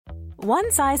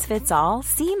One size fits all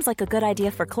seems like a good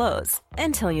idea for clothes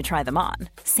until you try them on.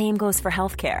 Same goes for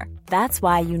healthcare. That's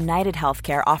why United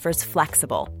Healthcare offers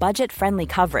flexible, budget-friendly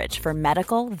coverage for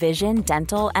medical, vision,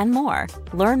 dental, and more.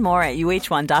 Learn more at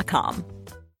uh1.com.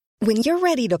 When you're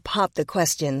ready to pop the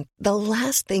question, the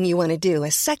last thing you want to do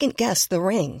is second-guess the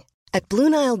ring. At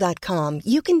BlueNile.com,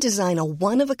 you can design a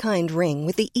one-of-a-kind ring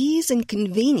with the ease and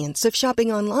convenience of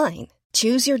shopping online.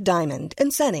 Choose your diamond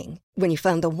and setting. When you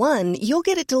find the one, you'll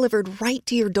get it delivered right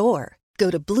to your door.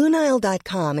 Go to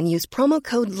BlueNile.com and use promo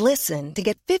code LISTEN to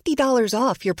get $50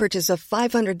 off your purchase of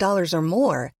 $500 or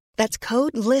more. That's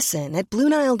code LISTEN at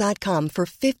BlueNile.com for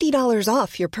 $50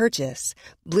 off your purchase.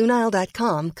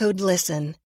 BlueNile.com, code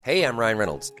LISTEN. Hey, I'm Ryan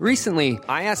Reynolds. Recently,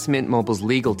 I asked Mint Mobile's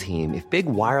legal team if big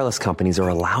wireless companies are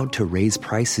allowed to raise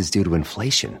prices due to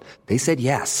inflation. They said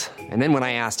yes. And then when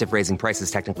I asked if raising prices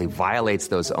technically violates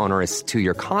those onerous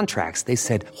two-year contracts, they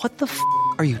said, "What the f***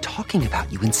 are you talking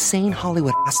about, you insane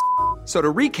Hollywood ass?" So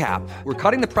to recap, we're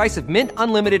cutting the price of Mint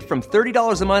Unlimited from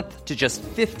 $30 a month to just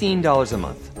 $15 a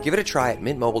month. Give it a try at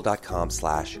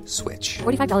mintmobile.com/switch.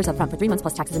 $45 up front for 3 months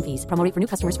plus taxes and fees. Promo rate for new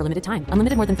customers for limited time.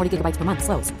 Unlimited more than 40 gigabytes per month.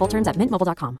 Slows full terms at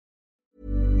mintmobile.com.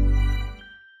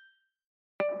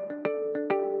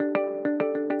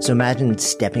 So imagine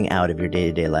stepping out of your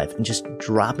day-to-day life and just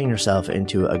dropping yourself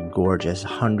into a gorgeous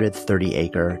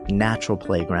 130-acre natural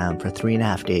playground for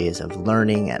 3.5 days of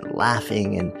learning and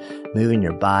laughing and moving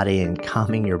your body and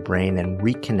calming your brain and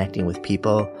reconnecting with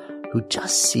people who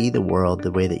just see the world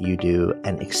the way that you do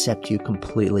and accept you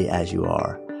completely as you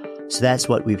are. So that's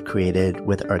what we've created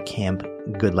with our Camp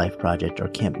Good Life Project, or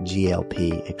Camp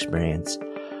GLP experience.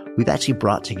 We've actually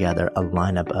brought together a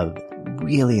lineup of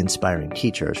really inspiring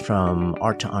teachers, from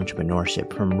art to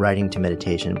entrepreneurship, from writing to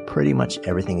meditation, pretty much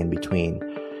everything in between.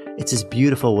 It's this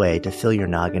beautiful way to fill your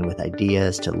noggin with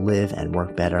ideas to live and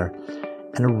work better,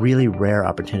 and a really rare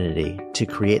opportunity to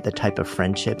create the type of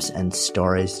friendships and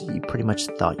stories you pretty much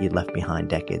thought you'd left behind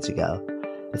decades ago.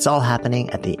 It's all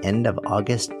happening at the end of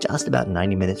August, just about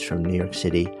 90 minutes from New York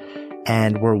City.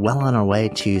 And we're well on our way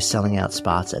to selling out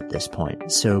spots at this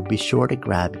point. So be sure to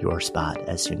grab your spot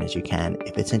as soon as you can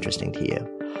if it's interesting to you.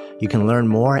 You can learn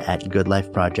more at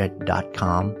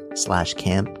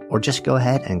goodlifeproject.com/camp, or just go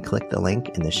ahead and click the link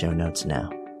in the show notes now.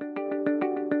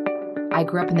 I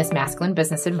grew up in this masculine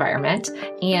business environment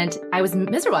and I was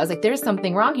miserable. I was like, there's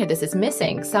something wrong here. This is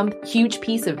missing some huge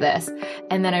piece of this.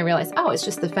 And then I realized, oh, it's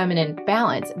just the feminine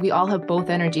balance. We all have both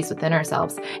energies within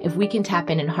ourselves. If we can tap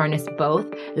in and harness both,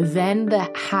 then the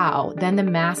how, then the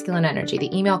masculine energy,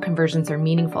 the email conversions are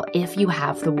meaningful if you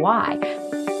have the why.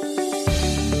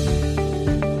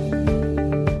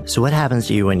 So what happens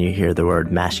to you when you hear the word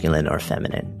masculine or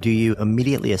feminine? Do you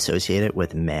immediately associate it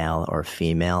with male or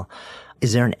female?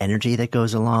 Is there an energy that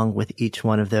goes along with each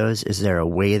one of those? Is there a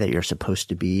way that you're supposed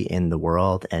to be in the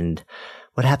world? And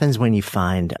what happens when you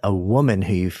find a woman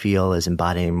who you feel is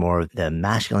embodying more of the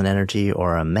masculine energy,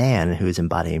 or a man who is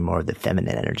embodying more of the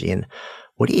feminine energy? And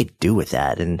what do you do with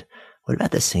that? And what about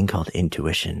this thing called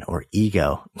intuition or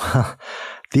ego? Well,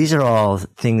 these are all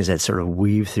things that sort of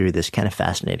weave through this kind of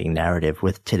fascinating narrative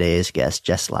with today's guest,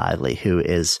 Jess Lively, who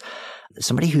is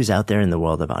somebody who's out there in the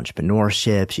world of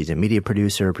entrepreneurship. She's a media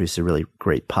producer, produces a really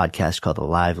great podcast called The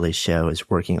Lively Show, is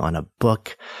working on a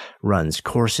book, runs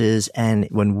courses. And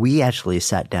when we actually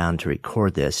sat down to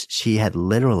record this, she had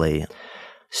literally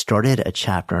started a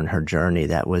chapter in her journey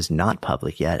that was not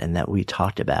public yet and that we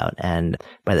talked about. And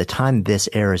by the time this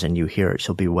airs and you hear it,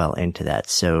 she'll be well into that.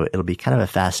 So it'll be kind of a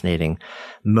fascinating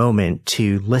moment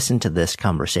to listen to this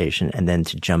conversation and then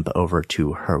to jump over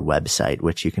to her website,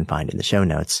 which you can find in the show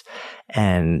notes,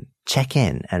 and check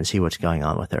in and see what's going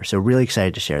on with her. So really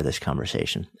excited to share this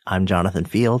conversation. I'm Jonathan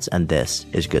Fields, and this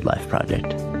is Good Life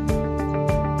Project.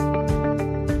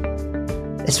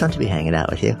 It's fun to be hanging out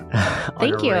with you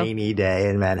on a rainy day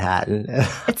in Manhattan.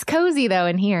 It's cozy though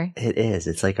in here. It is.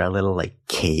 It's like our little like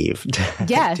cave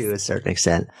yes. to a certain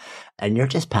extent. And you're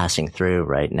just passing through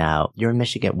right now. You're in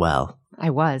Michigan. Well, I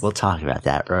was. We'll talk about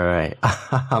that. Right.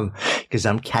 Because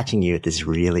I'm catching you at this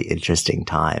really interesting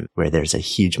time where there's a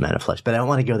huge amount of flux, but I don't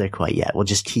want to go there quite yet. We'll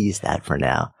just tease that for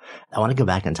now. I want to go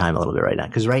back in time a little bit right now,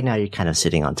 because right now you're kind of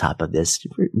sitting on top of this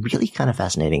really kind of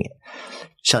fascinating,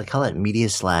 shall I call it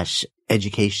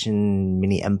media/education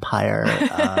mini empire?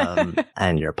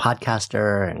 And you're a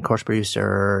podcaster and course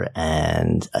producer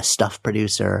and a stuff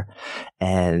producer.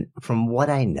 And from what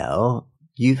I know,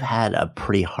 you've had a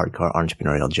pretty hardcore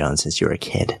entrepreneurial journey since you were a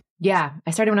kid. Yeah.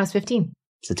 I started when I was 15.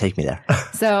 So take me there.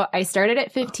 So I started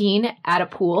at 15 at a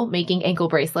pool making ankle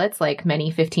bracelets like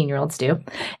many 15-year-olds do.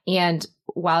 And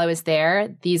while I was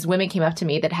there, these women came up to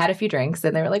me that had a few drinks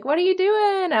and they were like, what are you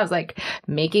doing? I was like,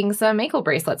 making some ankle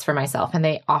bracelets for myself. And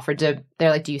they offered to, they're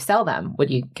like, do you sell them?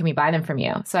 Can we buy them from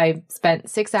you? So I spent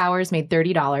 6 hours, made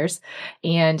 $30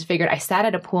 and figured I sat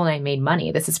at a pool and I made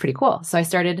money. This is pretty cool. So I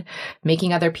started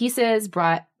making other pieces,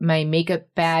 brought my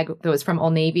makeup bag that was from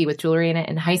Old Navy with jewelry in it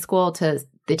in high school to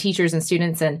the teachers and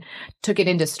students and took it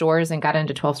into stores and got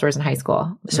into 12 stores in high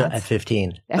school. So at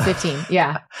 15? At 15,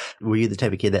 yeah. Were you the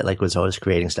type of kid that like was always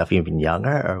creating stuff even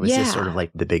younger, or was this sort of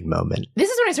like the big moment? This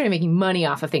is when I started making money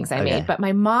off of things I made, but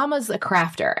my mom was a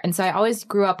crafter. And so I always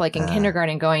grew up like in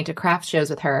kindergarten going to craft shows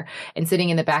with her and sitting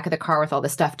in the back of the car with all the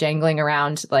stuff jangling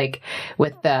around like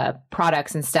with the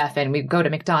products and stuff. And we'd go to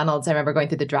McDonald's. I remember going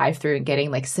through the drive-thru and getting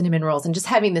like cinnamon rolls and just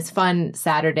having this fun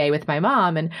Saturday with my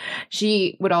mom. And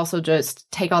she would also just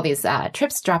take all these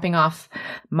trips dropping off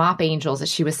mop angels that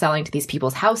she was selling to these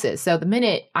people's houses. So the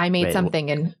minute I made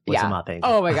something and what's a mop angel?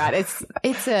 Oh my God. It's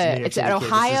an Ohio. This is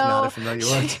not a familiar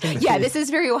word. Yeah, this is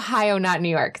very Ohio, not New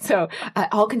York. So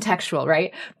all contextual,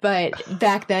 right? But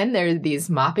back then there are these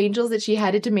mop angels that she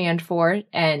had a demand for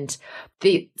and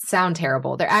they sound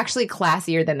terrible. They're actually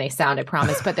classier than they sound, I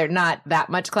promise, but they're not that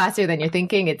much classier than you're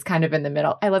thinking. It's kind of in the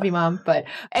middle. I love you, Mom. But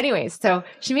anyways, so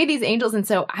she made these angels. And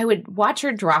so I would watch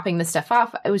her dropping the stuff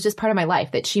off. It was just part of my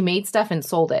life that she made stuff and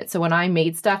sold it. So when I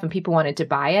made stuff and people wanted to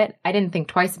buy it, I didn't think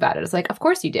twice about it. I was like, of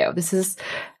course you do. This is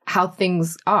how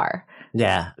things are.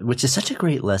 Yeah, which is such a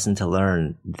great lesson to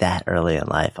learn that early in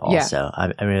life also.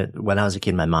 Yeah. I mean, when I was a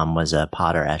kid, my mom was a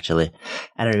potter actually.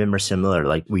 And I remember similar,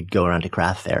 like we'd go around to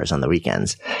craft fairs on the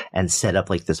weekends and set up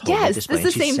like this whole display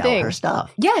and she'd sell her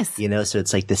stuff. Yes. You know, so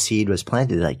it's like the seed was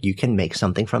planted, like you can make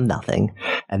something from nothing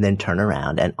and then turn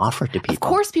around and offer it to people. Of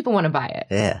course people want to buy it.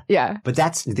 Yeah. Yeah. But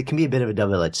it can be a bit of a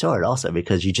double-edged sword also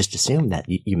because you just assume that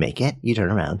you make it, you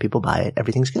turn around, people buy it,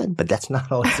 everything's good. But that's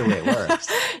not always the way it works.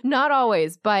 Not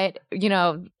always, but you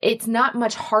know, it's not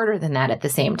much harder than that at the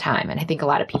same time. And I think a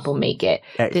lot of people make it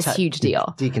this huge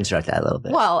deal. Deconstruct that a little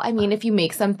bit. Well, I mean, if you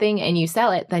make something and you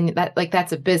sell it, then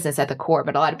that's a business at the core.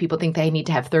 But a lot of people think they need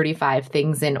to have 35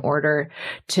 things in order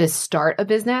to start a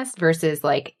business versus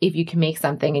like, if you can make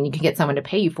something and you can get someone to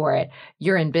pay you for it,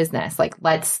 you're in business. Like,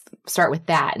 let's start with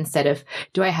that instead of,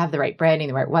 do I have the right branding,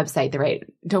 the right website, the right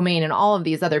domain, and all of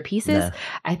these other pieces? Yeah.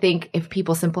 I think if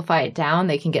people simplify it down,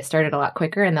 they can get started a lot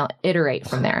quicker and they'll iterate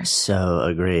from there. So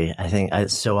agree. I think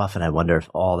so often I wonder if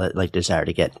all that like desire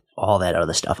to get all that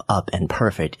other stuff up and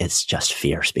perfect, it's just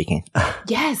fear speaking.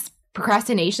 Yes.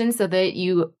 Procrastination so that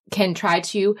you can try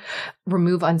to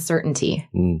remove uncertainty.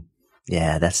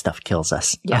 Yeah, that stuff kills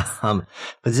us. Yes. But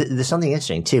there's something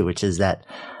interesting too, which is that,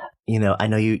 you know, I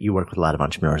know you work with a lot of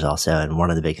entrepreneurs also. And one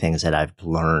of the big things that I've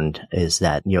learned is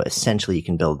that, you know, essentially you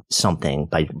can build something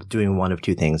by doing one of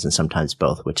two things and sometimes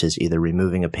both, which is either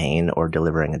removing a pain or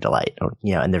delivering a delight or,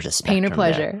 you know, and there's a spectrum pain or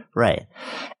pleasure. There. Right.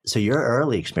 So your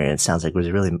early experience sounds like was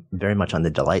really very much on the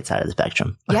delight side of the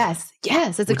spectrum. Yes.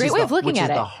 Yes. It's a great way of looking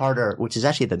at it. Which is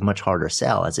actually the much harder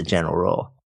sell as a general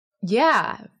rule.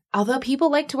 Yeah. Although people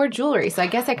like to wear jewelry. So I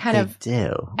guess I kind of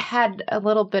had a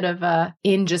little bit of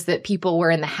in just that people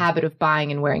were in the habit of buying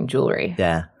and wearing jewelry.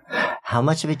 Yeah. How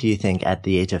much of it do you think at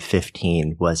the age of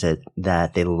 15 was it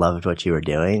that they loved what you were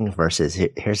doing versus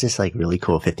here's this like really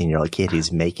cool 15-year-old kid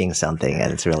who's making something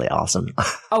and it's really awesome?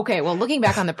 Okay. Well, looking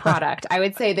back on the product, I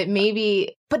would say that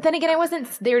maybe, but then again, I wasn't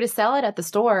there to sell it at the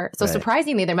store. So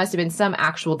surprisingly, there must have been some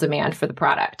actual demand for the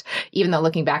product. Even though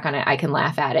looking back on it, I can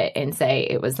laugh at it and say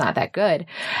it was not that good.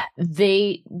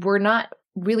 They were not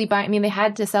really buying. I mean, they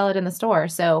had to sell it in the store.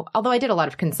 So although I did a lot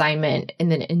of consignment in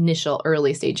the initial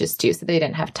early stages too, so they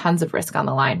didn't have tons of risk on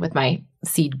the line with my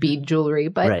seed bead jewelry.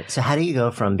 But right. So how do you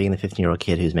go from being the 15-year-old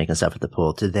kid who's making stuff at the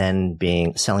pool to then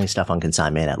selling stuff on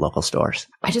consignment at local stores?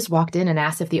 I just walked in and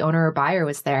asked if the owner or buyer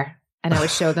was there and I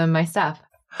would show them my stuff.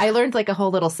 I learned like a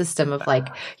whole little system of like,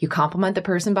 you compliment the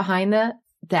person behind the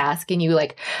desk and you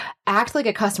like act like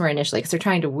a customer initially because they're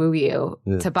trying to woo you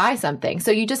to buy something. So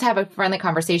you just have a friendly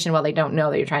conversation while they don't know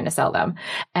that you're trying to sell them.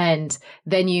 And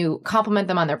then you compliment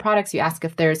them on their products. You ask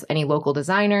if there's any local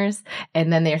designers,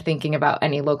 and then they're thinking about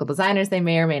any local designers they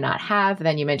may or may not have.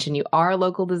 Then you mention you are a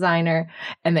local designer,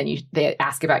 and then they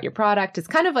ask about your product. It's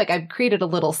kind of like I've created a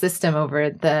little system over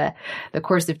the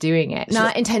course of doing it.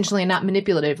 Not intentionally, not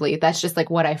manipulatively. That's just like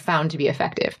what I found to be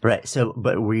effective. Right. So,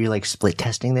 but were you like split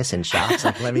testing this in shops?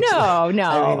 Like, let me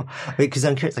No. Because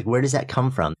I'm curious, like, where does that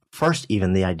come from? First,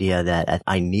 even the idea that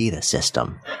I need a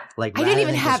system. Like, I didn't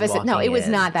even have a system. No, it was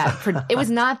not that. It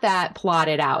was not that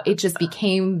plotted out. It just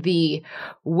became the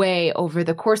way over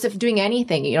the course of doing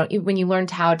anything. You know, when you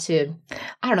learned how to,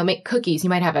 I don't know, make cookies, you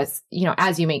might have as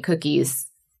you make cookies,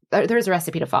 there's a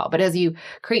recipe to follow. But as you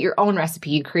create your own recipe,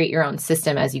 you create your own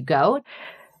system as you go.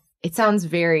 It sounds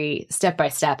very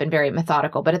step-by-step and very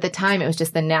methodical, but at the time, it was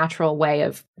just the natural way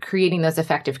of creating those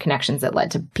effective connections that led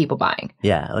to people buying.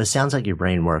 Yeah. Well, it sounds like your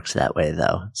brain works that way,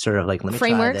 though. Sort of like, let me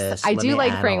frameworks. try this. I do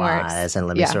like frameworks. And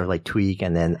let me sort of like tweak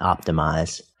and then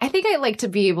optimize. I think I like to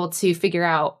be able to figure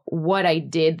out what I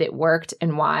did that worked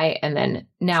and why, and then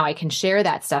now I can share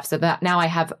that stuff so that now I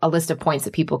have a list of points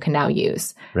that people can now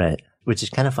use. Right. Which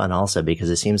is kind of fun also because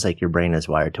it seems like your brain is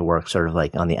wired to work sort of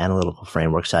like on the analytical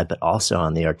framework side, but also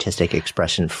on the artistic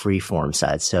expression freeform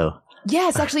side. So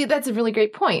yes, actually, that's a really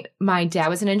great point. My dad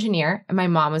was an engineer and my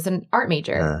mom was an art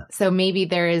major. So maybe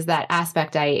there is that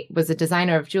aspect. I was a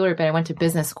designer of jewelry, but I went to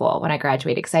business school when I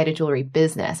graduated, excited jewelry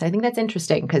business. I think that's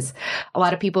interesting because a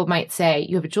lot of people might say,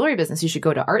 you have a jewelry business, you should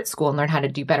go to art school and learn how to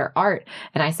do better art.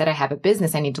 And I said, I have a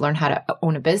business, I need to learn how to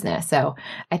own a business. So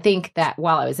I think that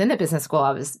while I was in the business school,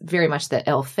 I was very much the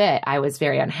ill fit. I was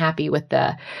very unhappy with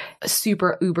the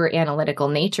super uber analytical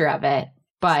nature of it.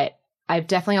 But I've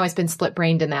definitely always been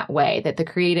split-brained in that way, that the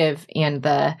creative and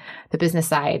the business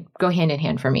side go hand in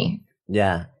hand for me.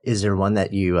 Yeah. Is there one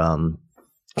that you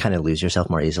kind of lose yourself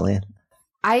more easily in?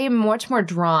 I am much more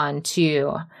drawn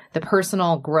to the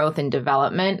personal growth and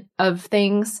development of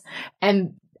things.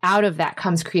 And out of that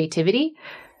comes creativity.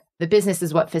 The business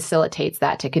is what facilitates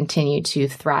that to continue to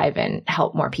thrive and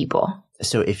help more people.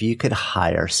 So if you could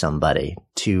hire somebody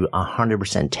to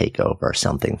 100% take over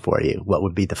something for you, what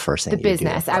would be the first thing the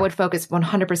business? I would focus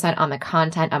 100% on the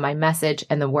content, on my message,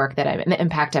 and the work that and the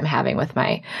impact I'm having with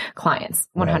my clients.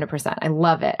 100%. Right. I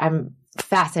love it. I'm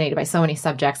fascinated by so many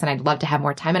subjects and I'd love to have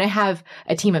more time. And I have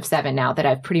a team of 7 now that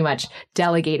I've pretty much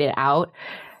delegated out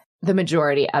the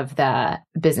majority of the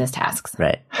business tasks.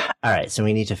 Right. All right. So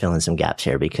we need to fill in some gaps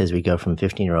here because we go from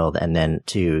 15-year-old and then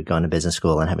to going to business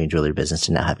school and having a jewelry business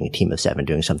to now having a team of 7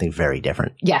 doing something very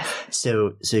different. Yes.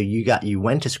 So you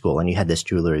went to school and you had this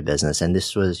jewelry business and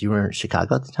you were in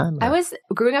Chicago at the time? Or? I was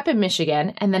growing up in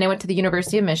Michigan and then I went to the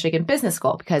University of Michigan Business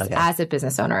School because as a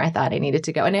business owner, I thought I needed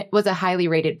to go. And it was a highly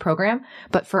rated program,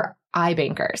 but for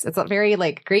iBankers. It's very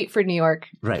great for New York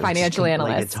financial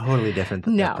analysts. Like a totally different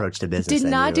approach to business. Did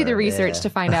not do the research to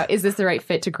find out, is this the right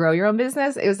fit to grow your own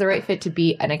business? It was the right fit to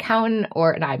be an accountant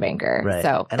or an iBanker. Right.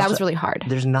 So that was really hard.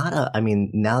 There's not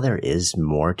now there is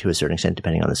more to a certain extent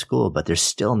depending on the school, but there's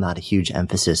still not a huge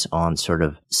emphasis on sort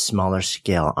of smaller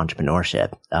scale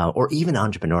entrepreneurship or even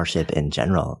entrepreneurship in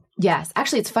general. Yes.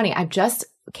 Actually, it's funny. I just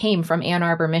came from Ann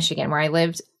Arbor, Michigan, where I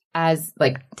lived as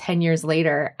 10 years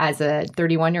later as a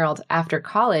 31-year-old after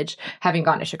college, having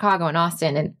gone to Chicago and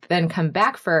Austin and then come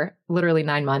back for literally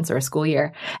 9 months or a school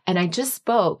year. And I just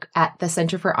spoke at the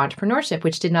Center for Entrepreneurship,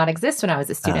 which did not exist when I was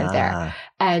a student there.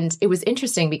 And it was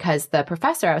interesting because the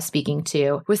professor I was speaking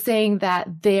to was saying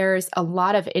that there's a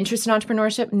lot of interest in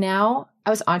entrepreneurship now. I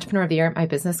was Entrepreneur of the Year at my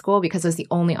business school because I was the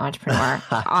only entrepreneur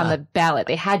on the ballot.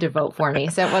 They had to vote for me.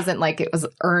 So it wasn't like it was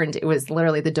earned. It was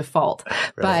literally the default.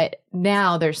 Right. But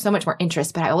now there's so much more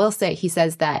interest. But I will say, he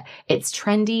says that it's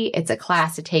trendy. It's a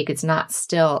class to take. It's not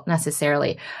still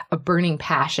necessarily a burning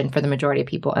passion for the majority of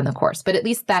people in the course. But at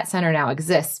least that center now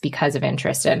exists because of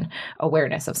interest and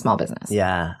awareness of small business.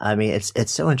 Yeah. I mean,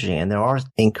 it's so interesting. And there are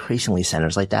increasingly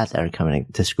centers like that are coming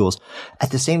to schools.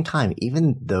 At the same time,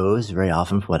 even those, very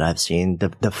often, from what I've seen,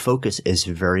 the focus is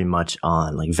very much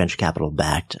on venture capital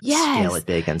backed, scale it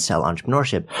big and sell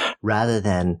entrepreneurship rather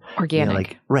than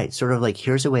organic. Sort of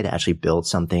here's a way to actually build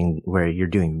something where you're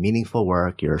doing meaningful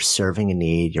work, you're serving a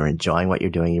need, you're enjoying what you're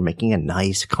doing, you're making a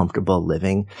nice, comfortable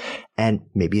living, and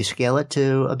maybe you scale it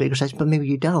to a bigger size, but maybe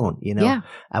you don't, Yeah.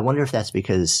 I wonder if that's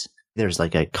because there's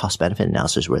a cost benefit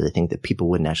analysis where they think that people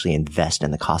wouldn't actually invest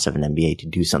in the cost of an MBA to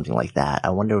do something like that.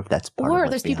 I wonder if that's part of Or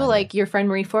there's people like your friend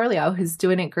Marie Forleo who's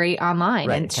doing it great online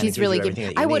and she's really good.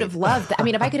 I would have loved that. I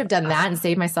mean, if I could have done that and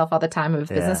saved myself all the time of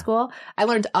business school, I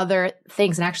learned other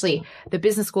things. And actually the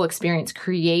business school experience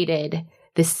created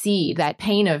the seed, that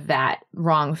pain of that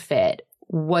wrong fit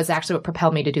was actually what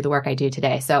propelled me to do the work I do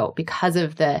today. So because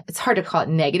of it's hard to call it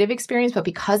negative experience, but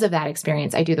because of that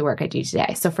experience, I do the work I do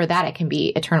today. So for that, I can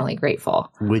be eternally grateful.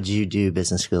 Would you do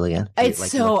business school again?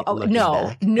 It's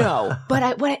no. But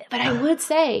I would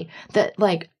say that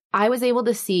I was able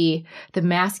to see the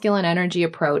masculine energy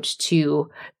approach to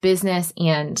business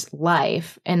and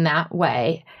life in that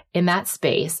way, in that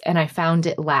space, and I found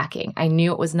it lacking. I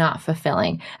knew it was not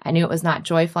fulfilling. I knew it was not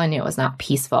joyful. I knew it was not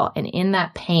peaceful. And in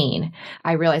that pain,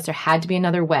 I realized there had to be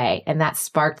another way, and that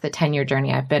sparked the 10-year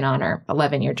journey I've been on, or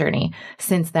 11-year journey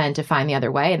since then, to find the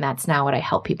other way, and that's now what I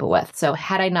help people with. So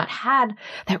had I not had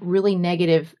that really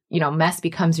negative, mess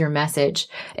becomes your message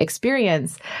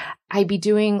experience, I'd be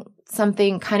doing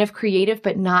something kind of creative,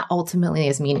 but not ultimately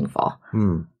as meaningful.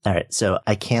 All right. So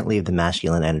I can't leave the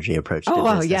masculine energy approach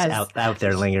to business out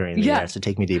there lingering in the air. So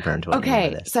take me deeper into what you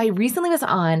mean by this. So I recently was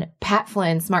on Pat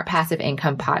Flynn's Smart Passive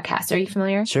Income podcast. Are you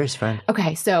familiar? Sure, it's fun.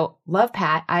 Okay. So love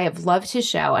Pat. I have loved his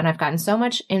show and I've gotten so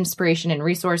much inspiration and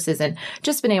resources and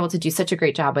just been able to do such a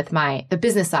great job with the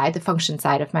business side, the function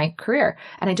side of my career.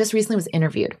 And I just recently was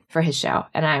interviewed for his show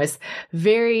and I was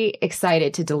very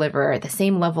excited to deliver the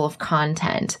same level of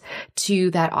content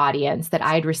to that audience that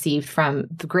I had received from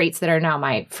the greats that are now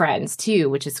my friends too,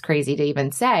 which is crazy to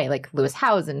even say, like Lewis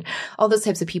Howes and all those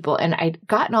types of people. And I'd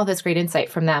gotten all this great insight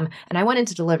from them and I wanted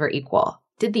to deliver equal,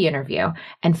 did the interview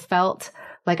and felt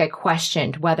like I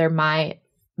questioned whether my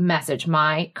message,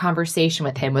 my conversation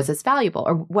with him was as valuable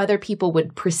or whether people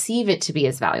would perceive it to be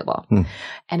as valuable.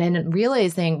 And then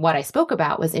realizing what I spoke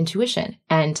about was intuition.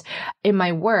 And in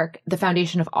my work, the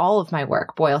foundation of all of my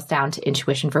work boils down to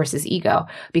intuition versus ego,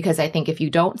 because I think if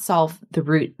you don't solve the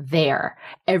root there,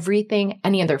 everything,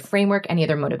 any other framework, any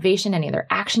other motivation, any other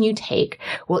action you take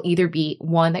will either be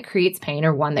one that creates pain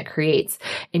or one that creates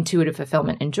intuitive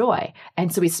fulfillment and joy.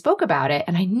 And so we spoke about it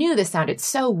and I knew this sounded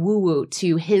so woo-woo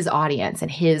to his audience and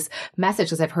his message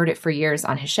because I've heard it for years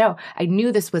on his show. I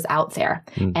knew this was out there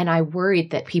and I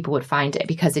worried that people would find it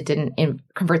because it didn't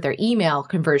convert their email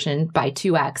conversion by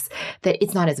 2x, that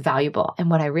it's not as valuable. And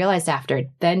what I realized after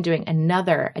then doing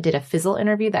I did a Fizzle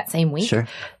interview that same week. Sure.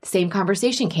 Same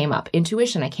conversation came up.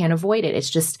 Intuition. I can't avoid it.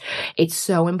 It's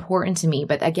so important to me.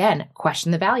 But again,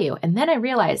 question the value. And then I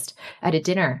realized at a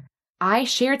dinner, I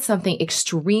shared something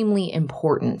extremely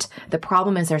important. The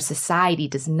problem is our society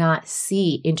does not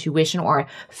see intuition or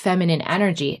feminine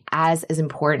energy as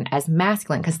important as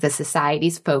masculine because the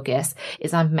society's focus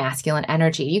is on masculine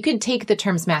energy. You can take the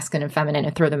terms masculine and feminine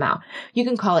and throw them out. You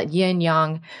can call it yin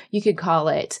yang. You could call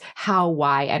it how,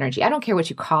 why energy. I don't care what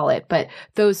you call it, but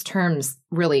those terms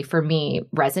really for me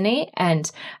resonate.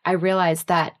 And I realized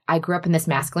that I grew up in this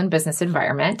masculine business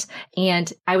environment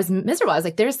and I was miserable. I was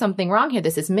like, there's something wrong here.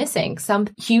 This is missing some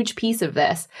huge piece of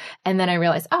this. And then I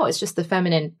realized, it's just the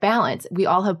feminine balance. We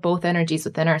all have both energies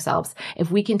within ourselves.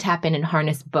 If we can tap in and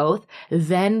harness both,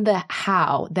 then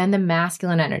then the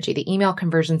masculine energy, the email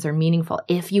conversions are meaningful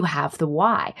if you have the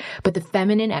why. But the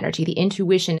feminine energy, the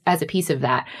intuition as a piece of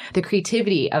that, the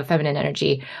creativity of feminine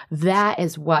energy, that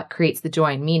is what creates the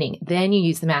joy and meaning. Then you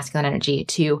use the masculine energy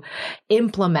to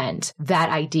implement that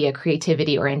idea,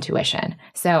 creativity or intuition.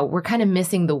 So we're kind of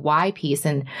missing the why piece.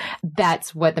 And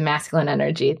that's what the masculine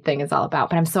energy thing is all about.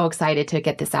 But I'm so excited to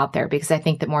get this out there because I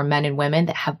think that more men and women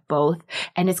that have both.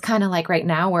 And it's kind of like right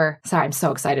now I'm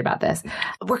so excited about this.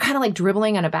 We're kind of like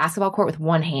dribbling on a basketball court with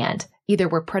one hand. Either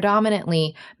we're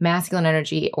predominantly masculine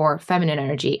energy or feminine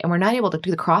energy, and we're not able to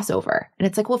do the crossover. And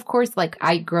it's like, well, of course, like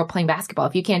I grew up playing basketball.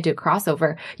 If you can't do a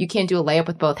crossover, you can't do a layup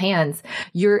with both hands,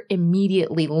 you're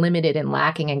immediately limited and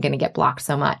lacking and going to get blocked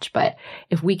so much. But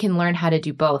if we can learn how to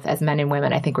do both as men and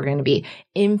women, I think we're going to be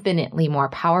infinitely more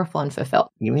powerful and fulfilled.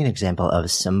 Give me an example of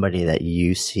somebody that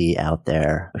you see out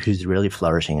there who's really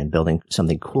flourishing and building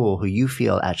something cool, who you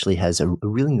feel actually has a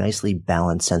really nicely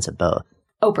balanced sense of both.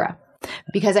 Oprah.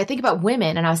 Because I think about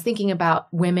women and I was thinking about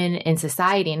women in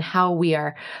society and how we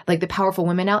are like the powerful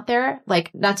women out there,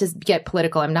 like not to get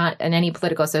political. I'm not in any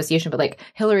political association, but like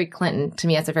Hillary Clinton to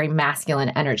me has a very masculine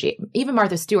energy. Even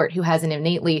Martha Stewart, who has an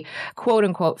innately quote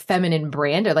unquote feminine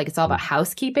brand or like it's all about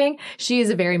housekeeping. She is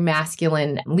a very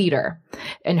masculine leader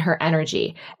in her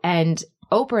energy. And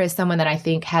Oprah is someone that I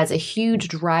think has a huge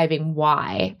driving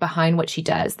why behind what she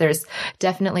does. There's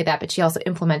definitely that, but she also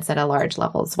implements at a large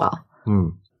level as well.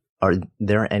 Are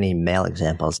there any male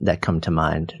examples that come to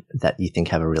mind that you think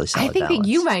have a really solid balance? I think that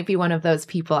you might be one of those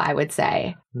people, I would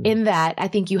say, in that I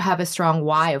think you have a strong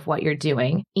why of what you're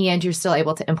doing and you're still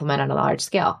able to implement on a large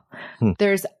scale.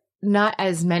 There's not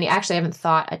as many, actually, I haven't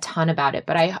thought a ton about it,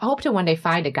 but I hope to one day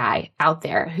find a guy out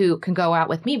there who can go out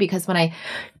with me because when I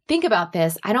think about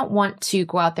this, I don't want to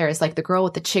go out there as like the girl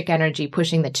with the chick energy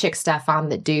pushing the chick stuff on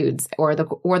the dudes or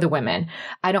the women.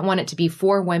 I don't want it to be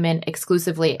for women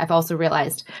exclusively. I've also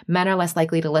realized men are less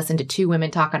likely to listen to two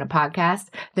women talk on a podcast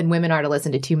than women are to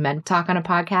listen to two men talk on a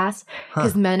podcast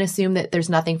because men assume that there's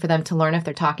nothing for them to learn if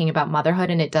they're talking about motherhood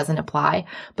and it doesn't apply.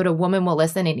 But a woman will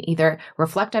listen and either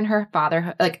reflect on her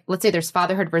fatherhood, like let's say there's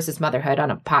fatherhood versus motherhood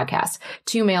on a podcast.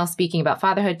 Two males speaking about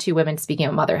fatherhood, two women speaking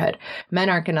about motherhood. Men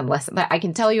aren't going to listen. I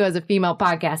can tell you you as a female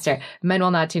podcaster, men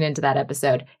will not tune into that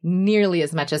episode nearly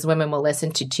as much as women will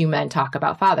listen to two men talk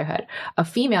about fatherhood. A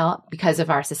female, because of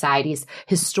our society's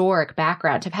historic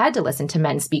background, have had to listen to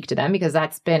men speak to them because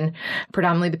that's been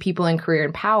predominantly the people in career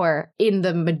and power in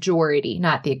the majority,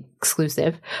 not the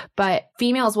exclusive. But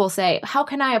females will say, how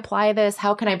can I apply this?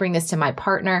 How can I bring this to my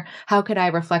partner? How could I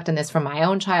reflect on this from my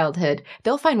own childhood?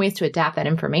 They'll find ways to adapt that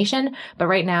information. But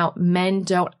right now, men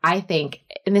don't, I think,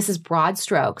 and this is broad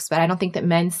strokes, but I don't think that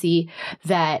men see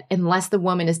that unless the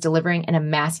woman is delivering in a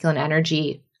masculine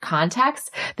energy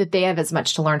context, that they have as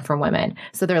much to learn from women.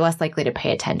 So they're less likely to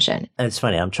pay attention. And it's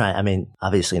funny.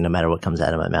 Obviously, no matter what comes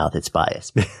out of my mouth, it's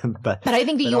biased. but I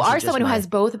think that you are someone who has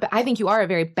both. But I think you are a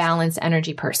very balanced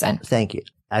energy person. Thank you.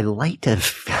 I would like to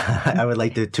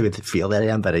feel that I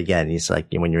am. But again, it's like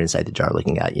when you're inside the jar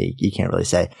looking out, you can't really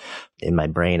say. In my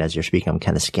brain, as you're speaking, I'm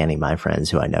kind of scanning my friends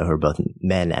who I know who are both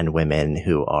men and women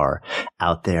who are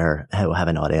out there, who have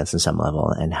an audience on some level,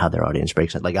 and how their audience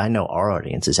breaks it. Like, I know our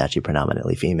audience is actually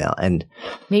predominantly female. And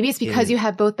maybe it's because you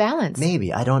have both balance.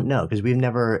 Maybe. I don't know. Because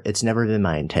it's never been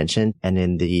my intention. And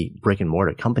in the brick and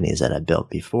mortar companies that I built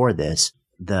before this,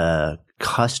 the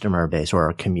customer base or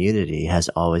our community has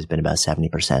always been about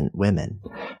 70% women.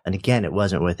 And again, it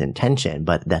wasn't with intention,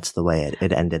 but that's the way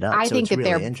it ended up. I think that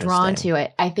they're drawn to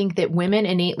it. I think that women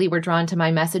innately were drawn to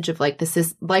my message of like, this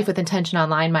is Life with Intention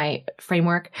Online. My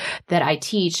framework that I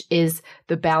teach is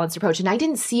the balanced approach. And I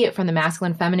didn't see it from the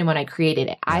masculine feminine when I created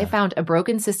it. Yeah. I found a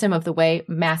broken system of the way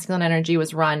masculine energy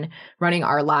was running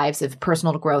our lives of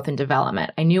personal growth and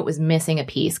development. I knew it was missing a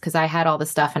piece because I had all the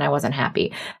stuff and I wasn't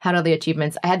happy. Had all the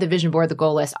achievements. I had the vision board, the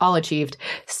goal list, all achieved,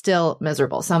 still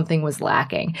miserable. Something was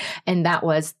lacking. And that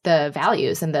was the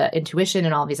values and the intuition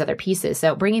and all these other pieces.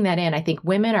 So bringing that in, I think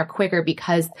women are quicker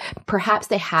because perhaps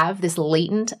they have this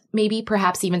latent, maybe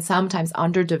perhaps even sometimes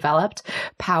underdeveloped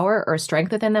power or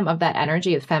strength within them of that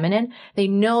energy of feminine. They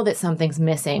know that something's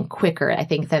missing quicker, I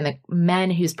think, than the men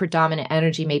whose predominant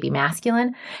energy may be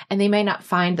masculine. And they may not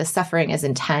find the suffering as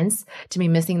intense to be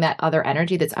missing that other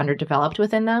energy that's underdeveloped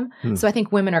within them. So I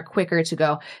think women are quicker to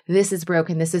go, this is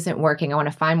broken, this isn't working. I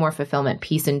want to find more fulfillment,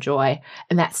 peace, and joy.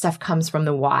 And that stuff comes from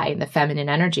the why and the feminine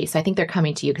energy. So I think they're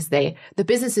coming to you because the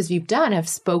businesses you've done have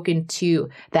spoken to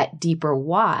that deeper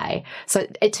why. So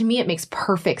to me, it makes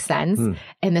perfect sense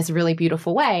in this really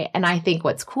beautiful way. And I think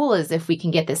what's cool is if we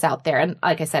can get this out there. And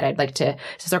like I said, I'd like to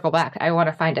circle back. I want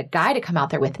to find a guy to come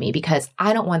out there with me because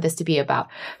I don't want this to be about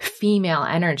female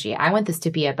energy. I want this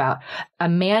to be about a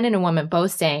man and a woman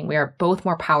both saying we are both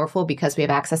more powerful because we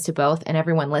have access to both, and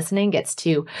everyone listening gets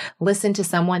to listen to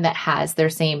someone that has their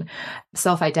same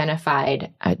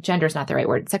self-identified, gender is not the right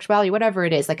word, sexuality, whatever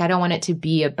it is. Like, I don't want it to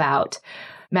be about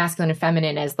masculine and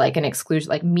feminine as like an exclusion,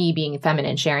 like me being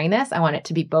feminine sharing this. I want it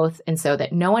to be both. And so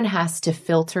that no one has to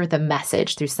filter the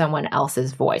message through someone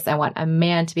else's voice. I want a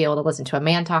man to be able to listen to a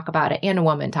man talk about it and a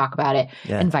woman talk about it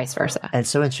and vice versa. And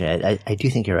so interesting. I do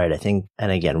think you're right. I think,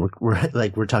 and again,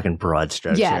 we're talking broad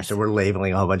strokes here. So we're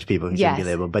labeling a whole bunch of people who shouldn't be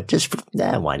labeled, but just,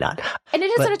 why not? And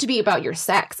it doesn't have to be about your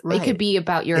sex. Right. It could be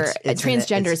about your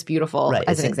transgender is beautiful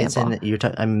as an example.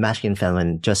 I'm masculine,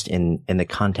 feminine, just in the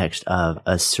context of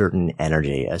a certain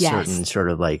energy. Certain sort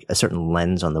of like a certain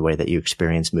lens on the way that you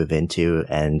experience, move into,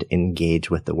 and engage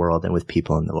with the world and with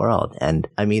people in the world. And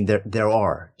I mean, there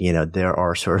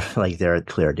are sort of like, there are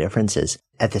clear differences.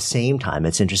 At the same time,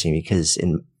 it's interesting because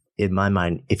in my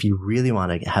mind, if you really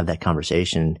want to have that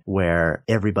conversation where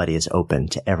everybody is open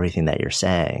to everything that you're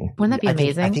saying. Wouldn't that be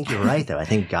amazing? I think you're right, though. I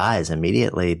think guys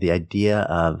immediately, the idea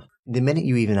of the minute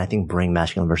you even, I think, bring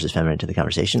masculine versus feminine to the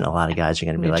conversation, a lot of guys are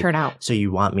going to be like, turn out. So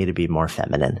you want me to be more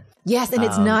feminine? Yes, and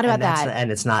it's not about that.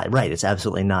 And it's not, right, it's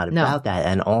absolutely not about that.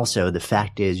 And also the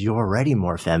fact is you're already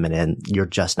more feminine. You're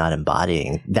just not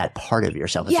embodying that part of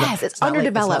yourself. It's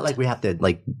underdeveloped. It's not like we have to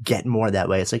like get more that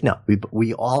way. It's like, no,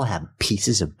 we all have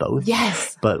pieces of both.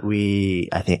 Yes. But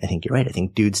I think you're right. I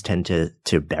think dudes tend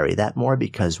to bury that more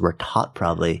because we're taught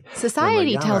probably.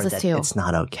 Society tells us to. It's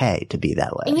not okay to be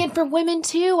that way. And for women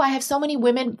too, I have so many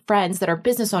women friends that are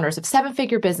business owners of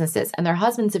 7-figure businesses, and their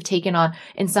husbands have taken on,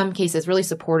 in some cases, really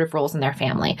supportive roles in their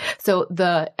family. So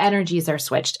the energies are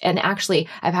switched. And actually,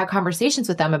 I've had conversations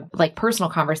with them, like personal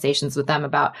conversations with them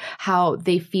about how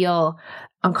they feel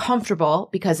uncomfortable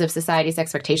because of society's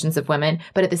expectations of women.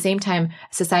 But at the same time,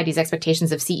 society's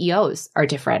expectations of CEOs are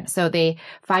different. So they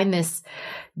find this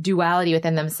duality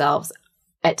within themselves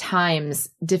at times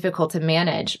difficult to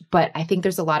manage. But I think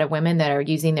there's a lot of women that are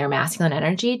using their masculine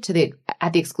energy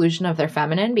at the exclusion of their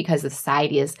feminine because the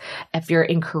society is, if you're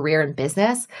in career and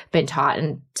business, been taught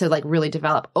and to like really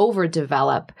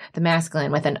overdevelop the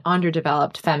masculine with an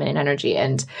underdeveloped feminine energy.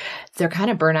 And they're kind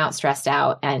of burnout, stressed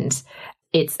out, and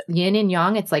It's yin and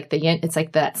yang. It's like the yin, it's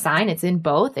like that sign. It's in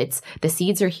both. It's the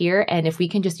seeds are here. And if we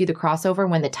can just do the crossover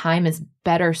when the time is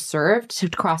better served to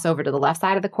cross over to the left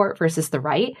side of the court versus the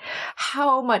right,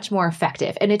 how much more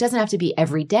effective. And it doesn't have to be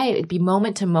every day. It'd be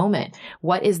moment to moment.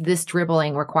 What is this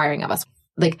dribbling requiring of us?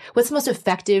 Like, what's the most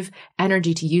effective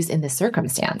energy to use in this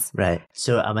circumstance? Right.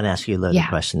 So I'm going to ask you a loaded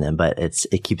question then, but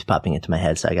it keeps popping into my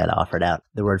head, so I got to offer it out.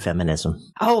 The word feminism.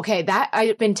 Oh, okay. That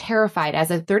I've been terrified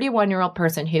as a 31-year-old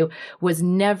person who was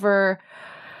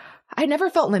I never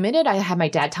felt limited. I had my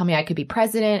dad tell me I could be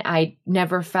president. I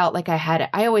never felt like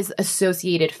I always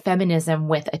associated feminism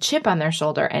with a chip on their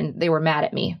shoulder, and they were mad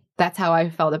at me. That's how I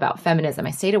felt about feminism.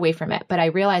 I stayed away from it. But I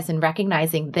realized in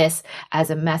recognizing this as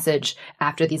a message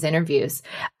after these interviews,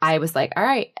 I was like, all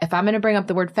right, if I'm going to bring up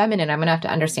the word feminine, I'm going to have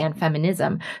to understand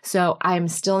feminism. So I'm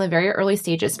still in the very early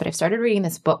stages, but I've started reading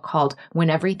this book called When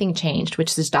Everything Changed,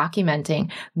 which is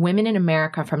documenting women in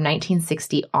America from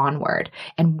 1960 onward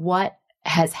and what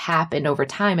has happened over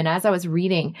time. And as I was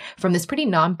reading from this pretty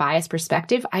non-biased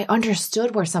perspective, I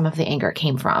understood where some of the anger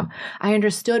came from. I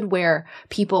understood where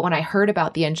people, when I heard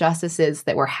about the injustices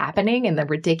that were happening and the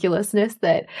ridiculousness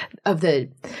of the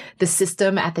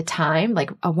system at the time,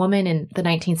 like a woman in the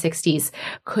 1960s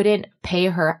couldn't pay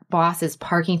her boss's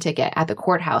parking ticket at the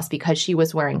courthouse because she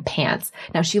was wearing pants.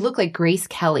 Now, she looked like Grace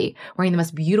Kelly, wearing the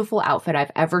most beautiful outfit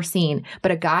I've ever seen,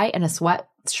 but a guy in a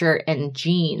sweatshirt and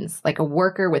jeans, like a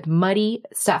worker with muddy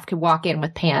stuff, could walk in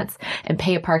with pants and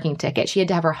pay a parking ticket. She had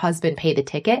to have her husband pay the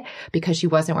ticket because she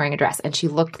wasn't wearing a dress, and she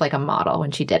looked like a model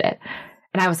when she did it.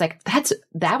 And I was like, that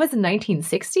was in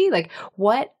 1960? Like,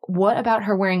 what about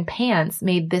her wearing pants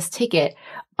made this ticket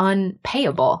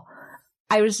unpayable?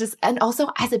 I was just, and also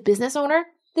as a business owner,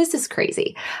 this is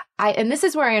crazy. And this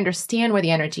is where I understand where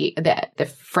the energy, the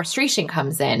frustration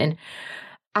comes in. And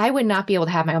I would not be able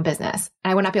to have my own business.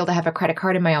 I would not be able to have a credit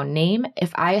card in my own name.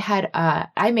 If I had,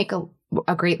 I make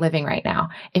a great living right now.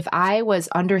 If I was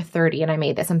under 30 and I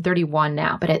made this, I'm 31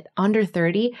 now, but at under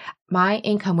 30, my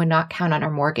income would not count on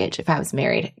our mortgage if I was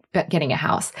married, but getting a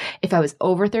house. If I was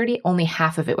over 30, only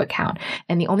half of it would count.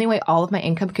 And the only way all of my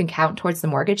income can count towards the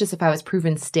mortgage is if I was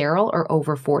proven sterile or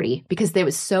over 40, because they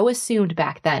was so assumed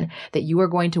back then that you were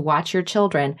going to watch your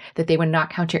children that they would not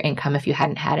count your income if you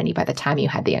hadn't had any by the time you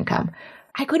had the income.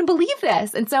 I couldn't believe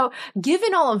this. And so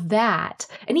given all of that,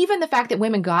 and even the fact that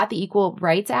women got the Equal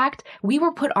Rights Act, we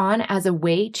were put on as a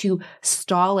way to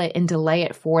stall it and delay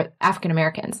it for African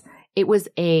Americans. It was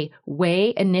a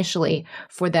way initially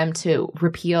for them to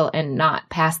repeal and not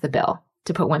pass the bill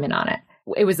to put women on it.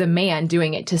 It was a man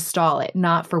doing it to stall it,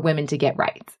 not for women to get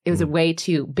rights. It was a way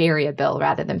to bury a bill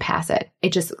rather than pass it.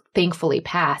 It just thankfully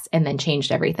passed and then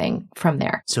changed everything from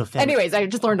there. So anyways, I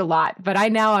just learned a lot, but I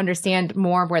now understand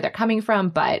more of where they're coming from,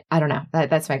 but I don't know.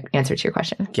 That's my answer to your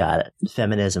question. Got it.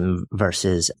 Feminism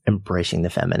versus embracing the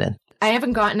feminine. I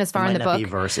haven't gotten as far in the book. Be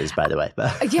verses, by the way.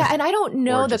 But yeah, and I don't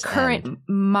know the current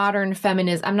modern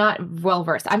feminism. I'm not well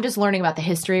versed. I'm just learning about the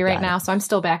history right now. So I'm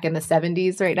still back in the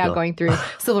 70s right now, going through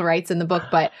civil rights in the book.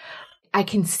 But I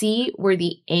can see where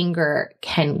the anger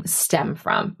can stem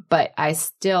from, but I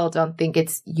still don't think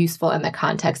it's useful in the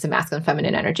context of masculine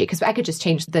feminine energy, because I could just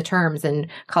change the terms and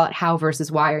call it how versus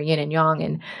why or yin and yang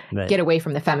and get away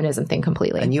from the feminism thing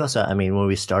completely. And you also, I mean, when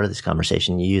we started this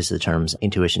conversation, you used the terms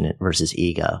intuition versus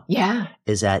ego. Yeah.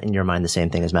 Is that in your mind the same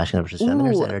thing as masculine versus feminine,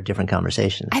 or is that a different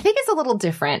conversation? I think it's a little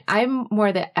different. I'm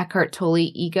more the Eckhart Tolle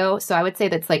ego. So I would say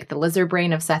that's like the lizard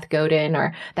brain of Seth Godin,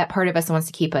 or that part of us that wants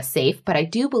to keep us safe. But I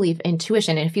do believe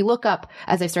intuition. And if you look up,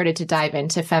 as I started to dive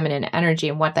into feminine energy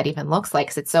and what that even looks like,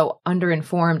 because it's so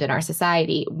underinformed in our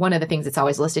society, one of the things that's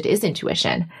always listed is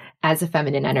intuition as a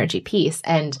feminine energy piece.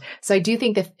 And so I do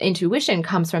think that intuition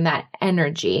comes from that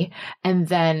energy. And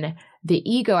then the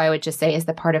ego, I would just say, is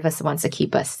the part of us that wants to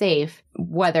keep us safe.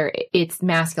 Whether it's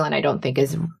masculine, I don't think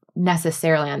is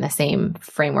necessarily on the same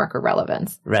framework or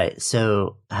relevance. Right.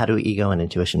 So how do ego and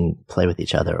intuition play with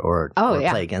each other or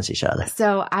play against each other?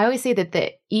 So I always say that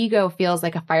the ego feels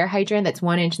like a fire hydrant that's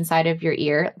 1 inch inside of your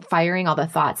ear, firing all the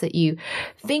thoughts that you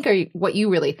think are what you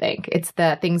really think. It's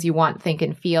the things you want, think,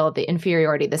 and feel, the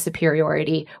inferiority, the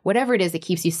superiority, whatever it is that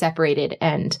keeps you separated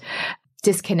and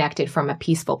disconnected from a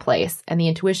peaceful place. And the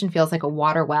intuition feels like a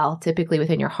water well, typically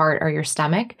within your heart or your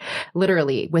stomach,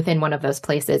 literally within one of those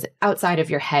places outside of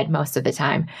your head most of the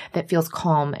time, that feels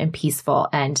calm and peaceful.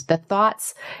 And the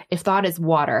thoughts, if thought is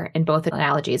water in both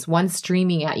analogies, one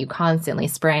streaming at you constantly,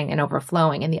 spraying and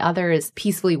overflowing, and the other is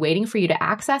peacefully waiting for you to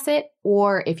access it.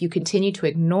 Or if you continue to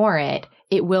ignore it,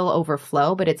 it will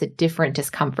overflow, but it's a different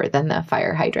discomfort than the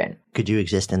fire hydrant. Could you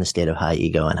exist in the state of high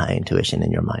ego and high intuition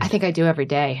in your mind? I think I do every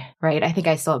day, right? I think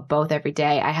I still have both every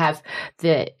day. I have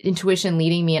the intuition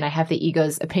leading me and I have the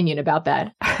ego's opinion about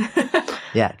that.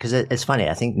 Yeah, because it's funny.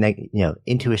 I think,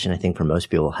 intuition, I think for most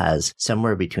people has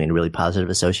somewhere between a really positive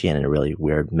association and a really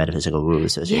weird metaphysical woo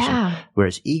association. Yeah.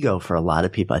 Whereas ego for a lot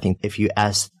of people, I think if you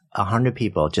ask 100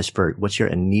 people just for what's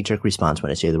your knee-jerk response when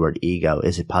I say the word ego,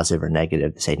 is it positive or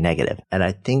negative? They say negative. And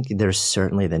I think there's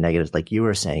certainly the negatives. Like you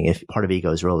were saying, if part of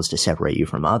ego's role is to separate you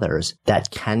from others, that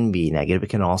can be negative. It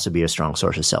can also be a strong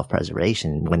source of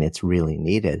self-preservation when it's really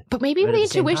needed. But maybe the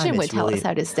intuition would tell us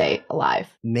how to stay alive.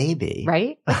 Maybe.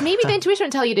 Right? Like maybe the intuition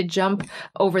would tell you to jump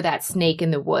over that snake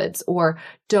in the woods or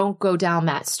don't go down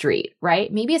that street,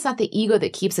 right? Maybe it's not the ego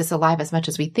that keeps us alive as much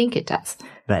as we think it does.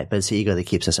 Right. But it's the ego that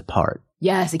keeps us apart.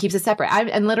 Yes, it keeps us separate.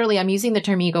 I'm using the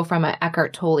term ego from an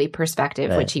Eckhart Tolle perspective,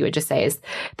 right, which he would just say is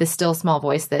the still small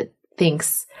voice that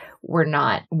thinks we're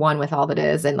not one with all that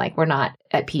is and like we're not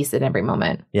at peace in every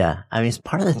moment. Yeah. I mean,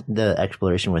 part of the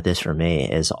exploration with this for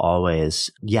me is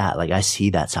always, like I see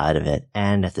that side of it.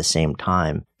 And at the same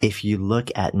time, if you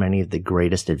look at many of the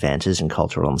greatest advances in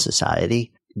cultural and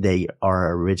society, they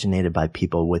are originated by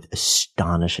people with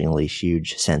astonishingly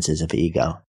huge senses of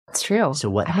ego. It's true. So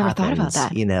what I've never happens, thought about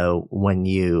that. when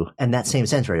and that same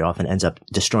sense very often ends up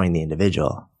destroying the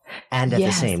individual. And at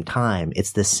the same time,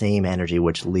 it's the same energy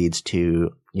which leads to,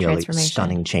 like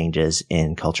stunning changes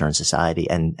in culture and society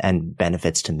and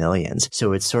benefits to millions.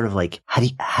 So it's sort of like, how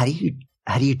do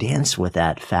you dance with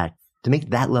that fact? To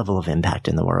make that level of impact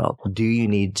in the world, do you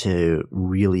need to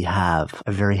really have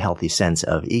a very healthy sense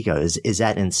of ego? Is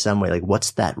that in some way, like what's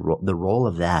the role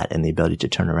of that and the ability to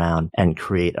turn around and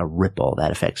create a ripple that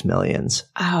affects millions?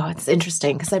 Oh, it's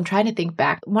interesting because I'm trying to think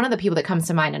back. One of the people that comes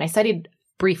to mind, and I studied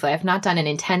briefly, I've not done an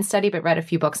intense study, but read a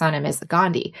few books on him, is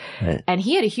Gandhi. Right. And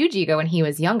he had a huge ego when he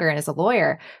was younger and as a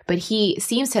lawyer, but he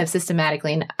seems to have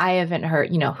systematically, and I haven't heard,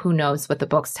 who knows what the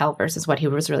books tell versus what he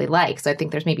was really like. So I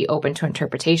think there's maybe open to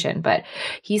interpretation, but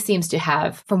he seems to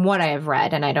have, from what I have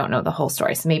read, and I don't know the whole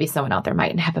story, so maybe someone out there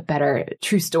might have a better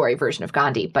true story version of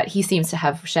Gandhi, but he seems to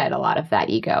have shed a lot of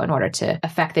that ego in order to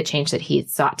affect the change that he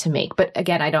sought to make. But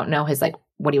again, I don't know his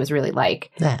what he was really like.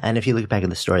 Yeah. And if you look back at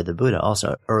the story of the Buddha,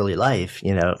 also early life,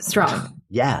 strong.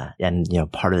 Yeah. And,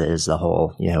 part of it is the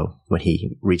whole, when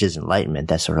he reaches enlightenment,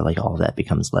 that's sort of like all of that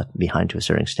becomes left behind to a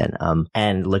certain extent.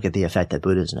 And look at the effect that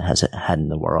Buddhism has had in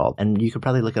the world. And you could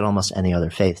probably look at almost any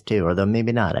other faith too, although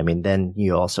maybe not. I mean, then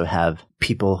you also have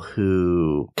people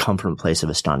who come from a place of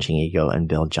astonishing ego and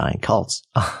build giant cults.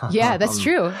 Yeah, that's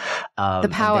true. The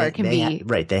power can be.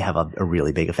 They have a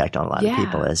really big effect on a lot of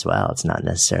people as well. It's not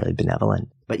necessarily benevolent.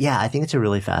 But yeah, I think it's a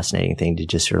really fascinating thing to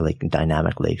just sort of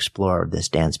dynamically explore this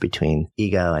dance between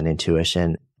ego and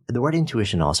intuition. The word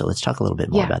intuition also, let's talk a little bit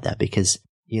more about that because,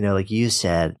 like you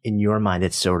said, in your mind,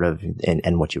 it's sort of,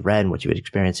 and what you read and what you would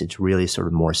experience, it's really sort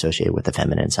of more associated with the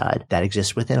feminine side that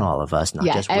exists within all of us, not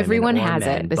just women everyone or has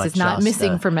men, it. This but is not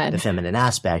missing for men. The feminine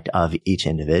aspect of each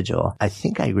individual. I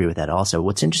think I agree with that also.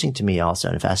 What's interesting to me also,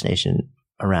 and a fascination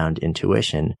around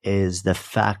intuition, is the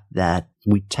fact that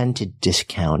we tend to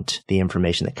discount the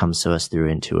information that comes to us through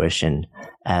intuition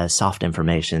as soft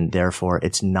information. Therefore,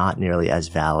 it's not nearly as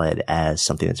valid as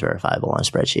something that's verifiable on a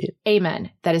spreadsheet. Amen.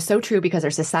 That is so true because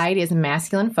our society is a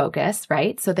masculine focus,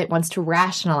 right? So that wants to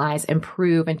rationalize and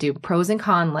prove and do pros and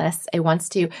con lists. It wants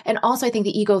to, and also I think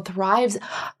the ego thrives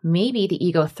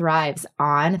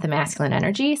on the masculine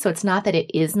energy. So it's not that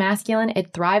it is masculine.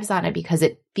 It thrives on it because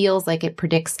it feels like it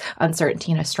predicts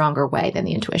uncertainty in a stronger way than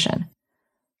the intuition.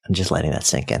 I'm just letting that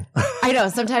sink in. I know.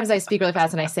 Sometimes I speak really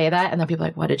fast and I say that, and then people are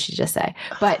like, what did she just say?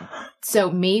 But so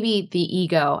maybe the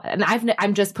ego, and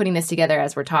I'm just putting this together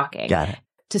as we're talking. Got it.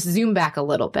 To zoom back a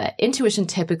little bit, intuition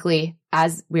typically,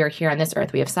 as we are here on this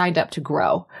earth, we have signed up to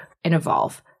grow and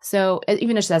evolve. So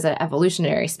even just as an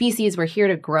evolutionary species, we're here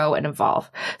to grow and evolve.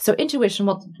 So intuition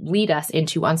will lead us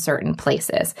into uncertain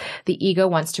places. The ego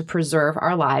wants to preserve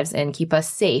our lives and keep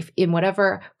us safe in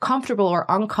whatever comfortable or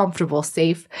uncomfortable,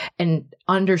 safe and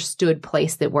understood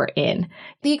place that we're in.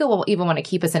 The ego will even want to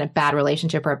keep us in a bad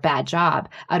relationship or a bad job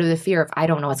out of the fear of, I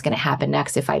don't know what's going to happen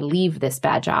next if I leave this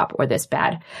bad job or this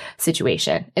bad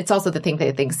situation. It's also the thing that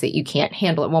it thinks that you can't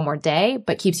handle it one more day,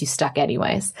 but keeps you stuck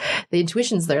anyways. The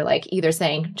intuitions, they're either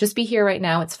saying, just be here right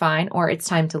now, it's fine, or it's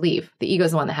time to leave. The ego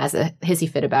is the one that has a hissy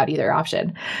fit about either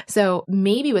option. So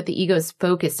maybe what the ego is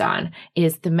focused on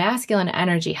is the masculine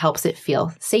energy helps it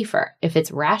feel safer. If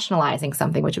it's rationalizing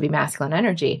something, which would be masculine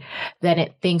energy, then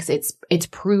it thinks it's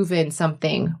proven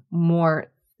something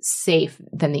more safe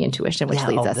than the intuition, which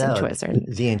leads us into a certain.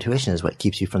 The intuition is what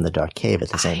keeps you from the dark cave at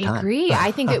the same time. I agree.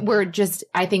 I think that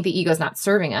I think the ego's not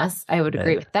serving us. I would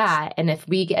agree with that. And if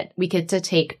we get to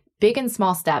take big and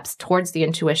small steps towards the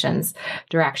intuition's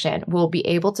direction, we'll be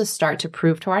able to start to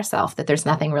prove to ourselves that there's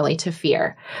nothing really to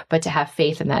fear, but to have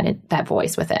faith in that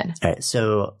voice within. All right.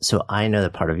 So I know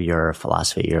that part of your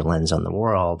philosophy, your lens on the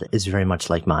world is very much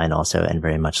like mine also, and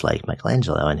very much like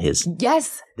Michelangelo and his.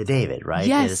 Yes. The David, right?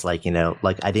 Yes. It's like,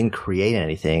 like I didn't create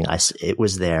anything. It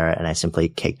was there and I simply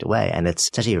caked away. And it's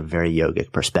actually a very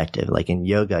yogic perspective. Like in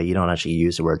yoga, you don't actually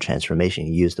use the word transformation.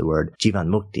 You use the word Jivan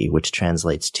Mukti, which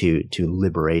translates to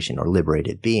liberation or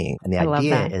liberated being. And the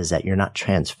idea is that you're not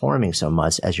transforming so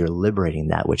much as you're liberating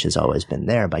that which has always been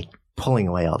there by pulling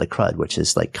away all the crud, which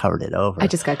has like covered it over. I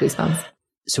just got goosebumps.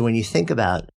 So when you think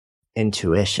about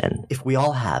intuition, if we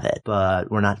all have it,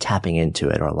 but we're not tapping into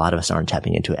it, or a lot of us aren't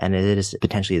tapping into it, and it is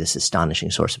potentially this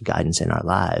astonishing source of guidance in our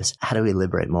lives, how do we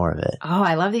liberate more of it? Oh,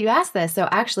 I love that you asked this. So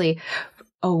actually,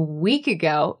 a week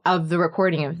ago of the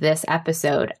recording of this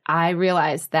episode, I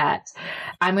realized that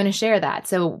I'm going to share that.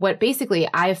 So what basically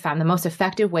I have found the most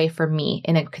effective way for me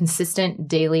in a consistent,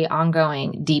 daily,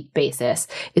 ongoing, deep basis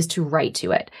is to write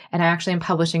to it. And I actually am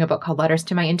publishing a book called Letters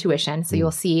to My Intuition. So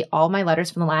you'll see all my letters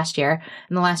from the last year.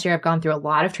 In the last year, I've gone through a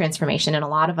lot of transformation and a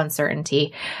lot of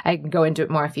uncertainty. I can go into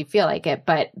it more if you feel like it,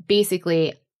 but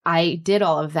basically I did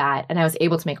all of that and I was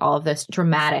able to make all of those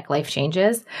dramatic life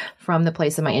changes from the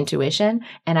place of my intuition.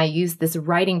 And I used this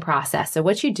writing process. So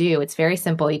what you do, it's very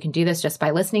simple. You can do this just by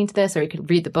listening to this, or you can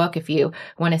read the book if you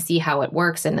want to see how it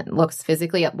works and it looks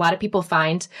physically. A lot of people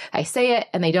find I say it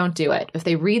and they don't do it. If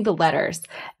they read the letters,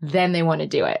 then they want to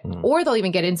do it. Or they'll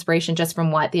even get inspiration just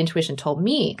from what the intuition told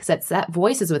me, because that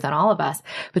voice is within all of us.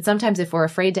 But sometimes if we're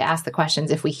afraid to ask the questions,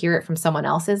 if we hear it from someone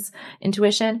else's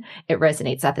intuition, it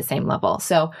resonates at the same level.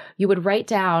 So you would write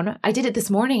down, I did it this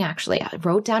morning, actually. I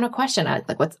wrote down a question,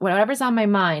 whatever's on my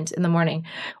mind in the morning,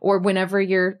 or whenever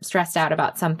you're stressed out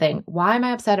about something. Why am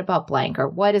I upset about blank, or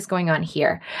what is going on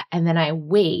here? And then I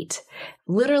wait,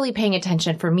 literally paying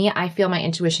attention. For me, I feel my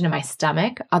intuition in my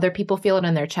stomach. Other people feel it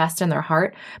in their chest and their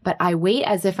heart, but I wait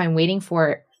as if I'm waiting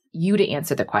for you to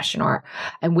answer the question, or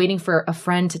I'm waiting for a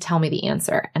friend to tell me the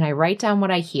answer. And I write down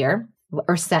what I hear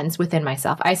or sense within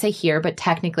myself. I say here, but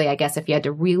technically, I guess if you had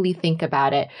to really think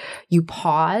about it, you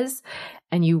pause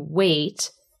and you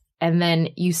wait, and then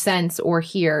you sense or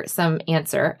hear some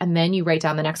answer, and then you write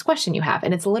down the next question you have.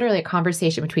 And it's literally a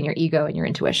conversation between your ego and your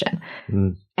intuition.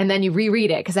 And then you reread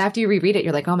it, because after you reread it,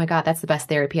 you're like, oh my God, that's the best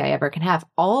therapy I ever can have.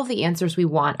 All of the answers we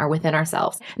want are within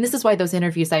ourselves. And this is why those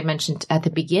interviews I mentioned at the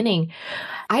beginning,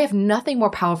 I have nothing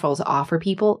more powerful to offer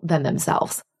people than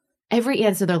themselves. Every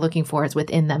answer they're looking for is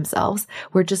within themselves.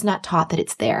 We're just not taught that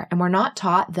it's there. And we're not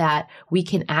taught that we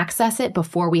can access it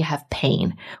before we have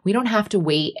pain. We don't have to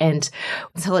wait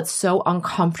until it's so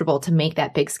uncomfortable to make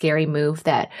that big, scary move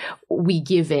that we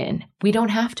give in. We don't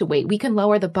have to wait. We can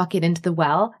lower the bucket into the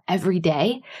well every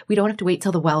day. We don't have to wait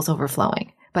till the well's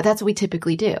overflowing. But that's what we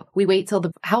typically do. We wait till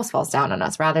the house falls down on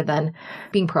us rather than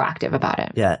being proactive about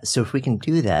it. Yeah. So if we can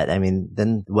do that, I mean,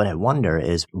 then what I wonder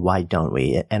is, why don't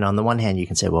we? And on the one hand, you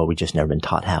can say, well, we just never been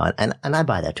taught how. And I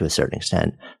buy that to a certain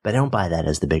extent, but I don't buy that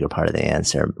as the bigger part of the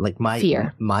answer. Like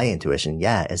fear. My intuition,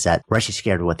 is that we're actually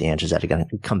scared of what the answers that are going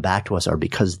to come back to us are,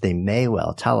 because they may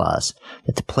well tell us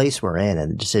that the place we're in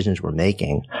and the decisions we're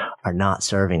making are not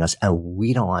serving us. And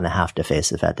we don't want to have to face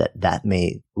the fact that that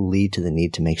may lead to the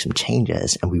need to make some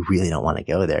changes. And we really don't want to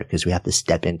go there because we have to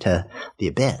step into the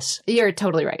abyss. You're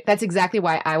totally right. That's exactly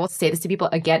why I will say this to people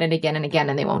again and again and again,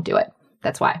 and they won't do it.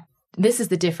 That's why. This is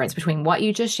the difference between what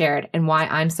you just shared and why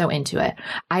I'm so into it.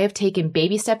 I have taken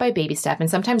baby step by baby step,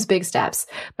 and sometimes big steps,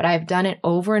 but I have done it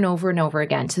over and over and over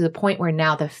again, to the point where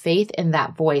now the faith in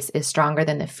that voice is stronger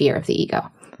than the fear of the ego.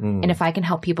 And if I can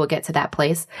help people get to that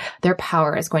place, their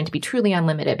power is going to be truly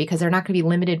unlimited, because they're not going to be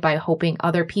limited by hoping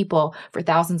other people for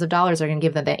thousands of dollars are going to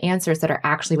give them the answers that are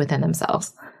actually within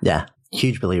themselves. Yeah.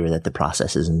 Huge believer that the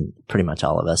process is in pretty much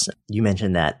all of us. You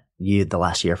mentioned that the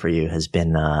last year for you has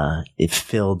been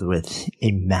filled with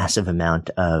a massive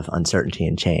amount of uncertainty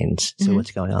and change. So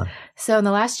what's going on? So in the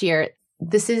last year,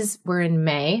 we're in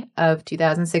May of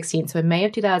 2016. So in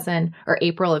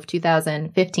April of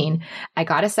 2015, I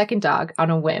got a second dog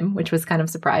on a whim, which was kind of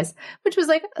a surprise, which was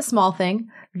like a small thing.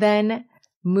 Then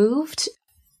moved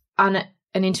on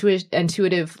an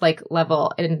intuitive like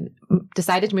level and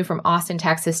decided to move from Austin,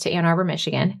 Texas to Ann Arbor,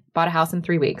 Michigan, bought a house in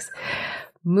 3 weeks.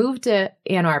 Moved to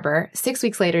Ann Arbor. 6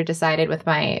 weeks later, decided with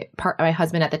my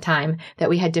husband at the time that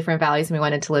we had different values and we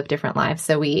wanted to live different lives.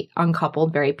 So we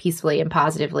uncoupled very peacefully and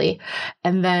positively.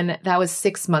 And then that was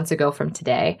 6 months ago from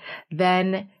today.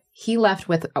 Then he left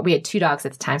with, we had 2 dogs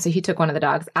at the time. So he took one of the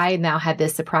dogs. I now had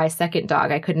this surprise second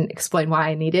dog. I couldn't explain why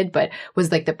I needed, but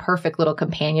was like the perfect little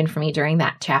companion for me during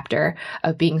that chapter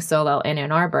of being solo in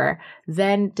Ann Arbor.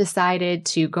 Then decided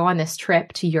to go on this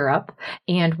trip to Europe.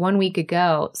 And 1 week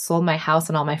ago, sold my house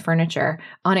and all my furniture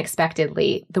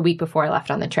unexpectedly the week before I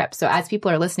left on the trip. So as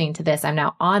people are listening to this, I'm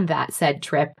now on that said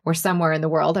trip. We're somewhere in the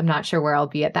world. I'm not sure where I'll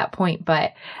be at that point,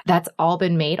 but that's all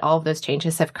been made. All of those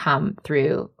changes have come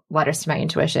through letters to my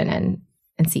intuition and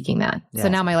seeking that. Yeah. So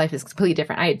now my life is completely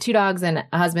different. I had 2 dogs and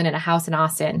a husband and a house in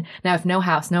Austin. Now I have no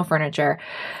house, no furniture.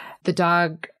 The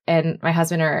dog and my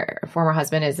husband or former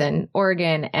husband is in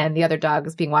Oregon, and the other dog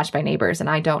is being watched by neighbors, and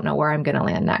I don't know where I'm going to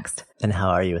land next. And how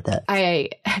are you with that? I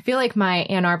feel like my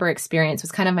Ann Arbor experience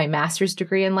was kind of my master's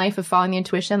degree in life of following the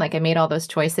intuition. Like I made all those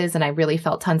choices and I really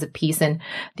felt tons of peace in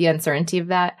the uncertainty of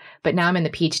that. But now I'm in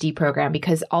the PhD program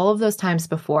because all of those times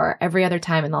before, every other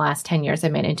time in the last 10 years,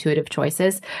 I've made intuitive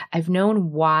choices. I've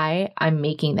known why I'm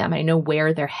making them. I know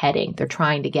where they're heading. They're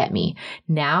trying to get me.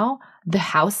 Now, the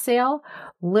house sale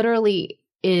literally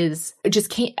is just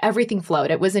can't, everything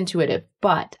flowed. It was intuitive,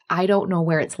 but I don't know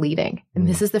where it's leading. And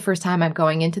this is the first time I'm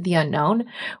going into the unknown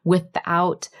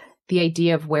without the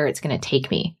idea of where it's going to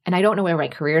take me. And I don't know where my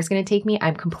career is going to take me.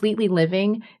 I'm completely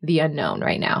living the unknown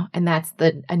right now. And that's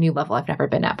a new level I've never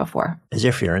been at before. Is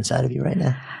there fear inside of you right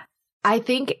now? I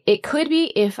think it could be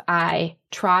if I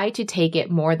try to take it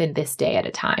more than this day at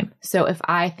a time. So if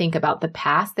I think about the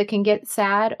past that can get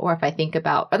sad, or if I think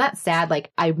about, or not sad,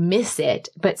 like I miss it,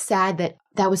 but sad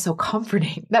that was so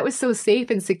comforting. That was so safe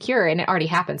and secure, and it already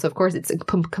happened. So of course it's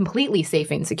completely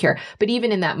safe and secure. But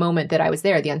even in that moment that I was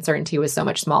there, the uncertainty was so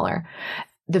much smaller.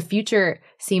 The future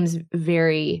seems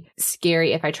very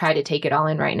scary if I try to take it all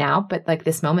in right now, but like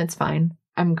this moment's fine.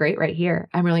 I'm great right here.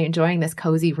 I'm really enjoying this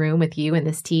cozy room with you and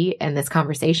this tea and this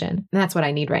conversation. And that's what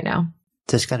I need right now.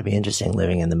 So it's got to be interesting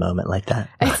living in the moment like that.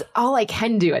 It's all I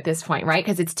can do at this point, right?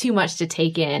 Because it's too much to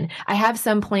take in. I have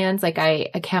some plans. Like I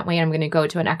can't wait. I'm going to go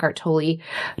to an Eckhart Tolle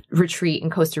retreat in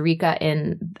Costa Rica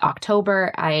in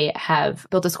October. I have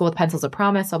built a school with pencils of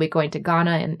promise. I'll be going to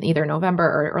Ghana in either November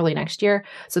or early next year.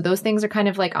 So those things are kind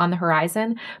of like on the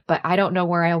horizon, but I don't know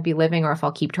where I'll be living or if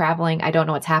I'll keep traveling. I don't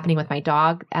know what's happening with my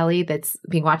dog, Ellie, that's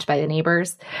being watched by the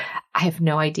neighbors. I have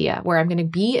no idea where I'm going to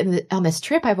be on this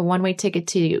trip. I have a one-way ticket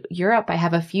to Europe. I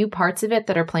have a few parts of it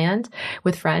that are planned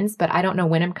with friends, but I don't know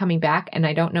when I'm coming back, and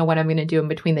I don't know what I'm going to do in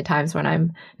between the times when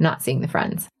I'm not seeing the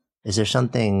friends. Is there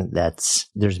something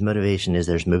there's motivation,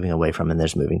 there's moving away from and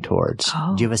there's moving towards?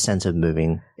 Oh. Do you have a sense of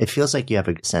moving? It feels like you have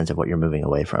a sense of what you're moving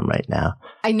away from right now.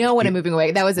 I know what I'm moving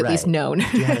away. That was at least known.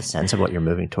 Do you have a sense of what you're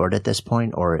moving toward at this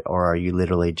point? Or are you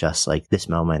literally just like this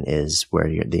moment is where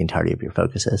the entirety of your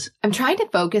focus is? I'm trying to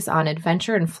focus on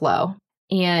adventure and flow.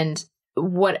 And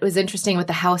what was interesting with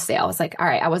the house sale was like, all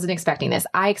right, I wasn't expecting this.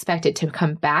 I expected to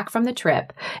come back from the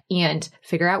trip and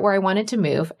figure out where I wanted to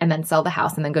move and then sell the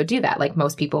house and then go do that like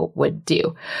most people would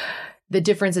do. The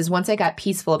difference is once I got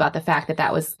peaceful about the fact that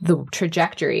that was the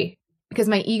trajectory, because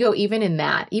my ego, even in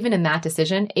that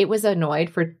decision, it was annoyed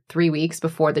for 3 weeks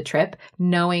before the trip,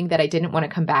 knowing that I didn't want to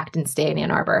come back and stay in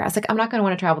Ann Arbor. I was like, I'm not going to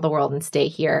want to travel the world and stay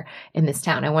here in this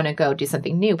town. I want to go do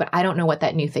something new, but I don't know what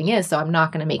that new thing is, so I'm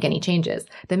not going to make any changes.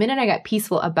 The minute I got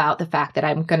peaceful about the fact that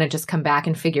I'm going to just come back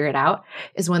and figure it out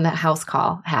is when that house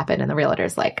call happened, and the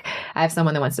realtor's like, I have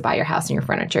someone that wants to buy your house and your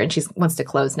furniture, and she wants to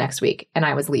close next week, and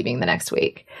I was leaving the next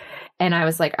week. And I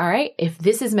was like, all right, if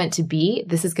this is meant to be,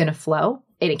 this is going to flow.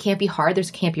 And it can't be hard. There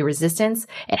can't be resistance.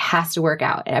 It has to work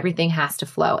out. Everything has to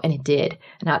flow. And it did.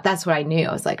 And that's what I knew.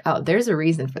 I was like, oh, there's a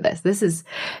reason for this. This is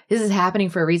happening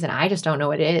for a reason. I just don't know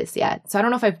what it is yet. So I don't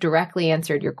know if I've directly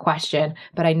answered your question,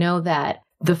 but I know that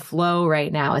the flow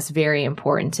right now is very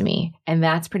important to me. And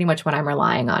that's pretty much what I'm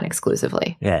relying on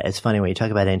exclusively. Yeah. It's funny when you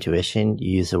talk about intuition,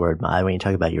 you use the word my. When you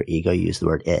talk about your ego, you use the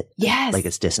word it. Yes. Like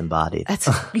it's disembodied. That's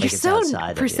you're so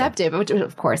perceptive, which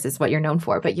of course is what you're known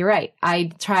for. But you're right. I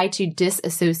try to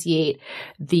disassociate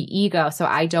the ego so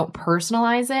I don't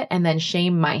personalize it and then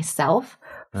shame myself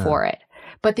for it.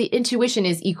 But the intuition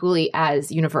is equally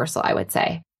as universal, I would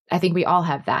say. I think we all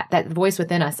have that voice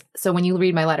within us. So when you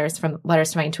read my letters from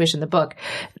Letters to My Intuition, the book,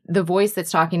 the voice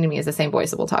that's talking to me is the same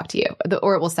voice that will talk to you,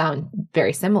 or it will sound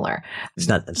very similar. It's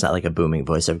not like a booming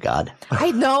voice of God.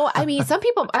 I know. I mean, some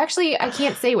people actually, I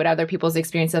can't say what other people's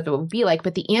experience of it will be like,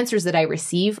 but the answers that I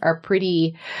receive are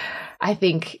pretty, I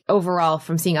think overall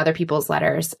from seeing other people's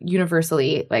letters,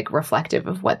 universally like reflective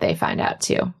of what they find out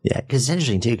too. Yeah. Cause it's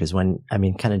interesting too. Cause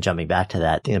kind of jumping back to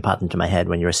that thing that popped into my head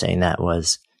when you were saying that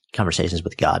was conversations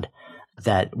with God.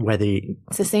 That whether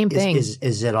it's the same thing.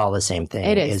 Is it all the same thing?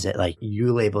 It is. Is it like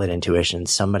you label it intuition,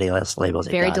 somebody else labels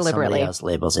it very God, deliberately. somebody else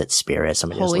labels it spirit,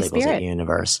 somebody Holy else labels Spirit. it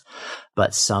universe,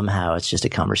 but somehow it's just a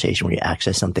conversation where you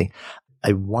access something.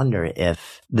 I wonder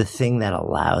if the thing that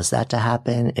allows that to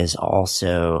happen is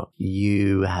also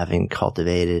you having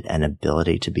cultivated an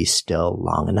ability to be still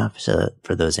long enough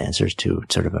for those answers to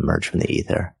sort of emerge from the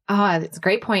ether. It's a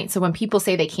great point. So when people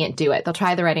say they can't do it, they'll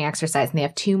try the writing exercise and they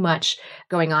have too much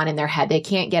going on in their head. They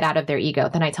can't get out of their ego.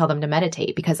 Then I tell them to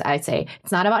meditate, because I say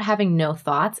it's not about having no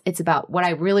thoughts. It's about what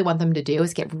I really want them to do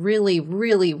is get really,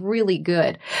 really, really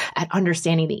good at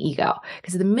understanding the ego.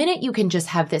 Because the minute you can just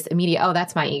have this immediate, oh,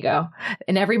 that's my ego.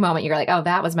 In every moment, you're like, oh,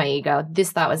 that was my ego.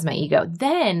 This thought was my ego.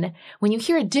 Then when you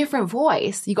hear a different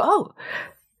voice, you go, oh,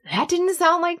 that didn't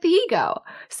sound like the ego.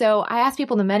 So I ask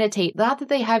people to meditate, not that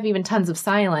they have even tons of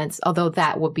silence, although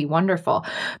that would be wonderful.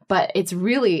 But it's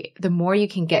really, the more you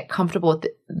can get comfortable with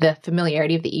the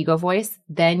familiarity of the ego voice,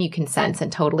 then you can sense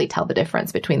and totally tell the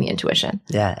difference between the intuition.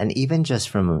 Yeah. And even just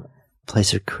from a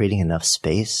place of creating enough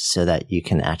space so that you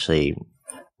can actually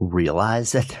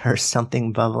realize that there's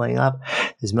something bubbling up,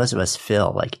 because most of us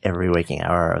fill like every waking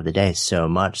hour of the day so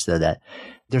much so that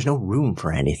there's no room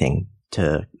for anything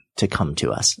to come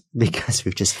to us because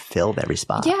we've just filled every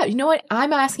spot. Yeah. You know what?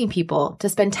 I'm asking people to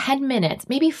spend 10 minutes,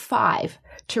 maybe 5,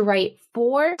 to write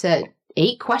 4 to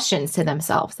 8 questions to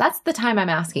themselves. That's the time I'm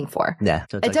asking for. Yeah.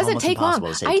 So it doesn't take long.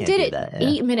 I did it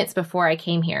 8 minutes before I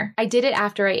came here. I did it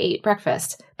after I ate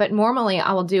breakfast. But normally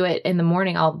I will do it in the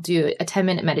morning. I'll do a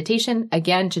 10-minute meditation,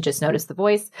 again, to just notice the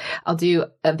voice. I'll do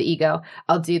of the ego.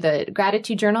 I'll do the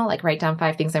gratitude journal, like write down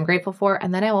 5 things I'm grateful for.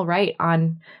 And then I will write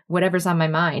on whatever's on my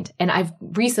mind. And I've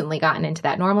recently gotten into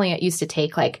that. Normally it used to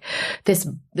take like this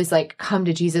like come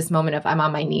to Jesus moment of I'm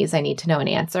on my knees. I need to know an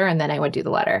answer. And then I would do the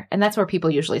letter. And that's where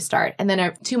people usually start. And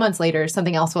then 2 months later,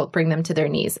 something else will bring them to their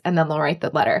knees and then they'll write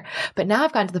the letter. But now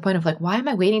I've gotten to the point of like, why am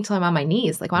I waiting till I'm on my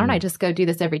knees? Like, why don't I just go do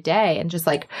this every day and just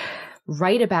like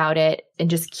write about it and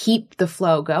just keep the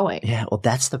flow going? Yeah. Well,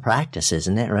 that's the practice,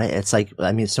 isn't it? Right. It's like,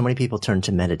 I mean, so many people turn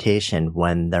to meditation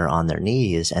when they're on their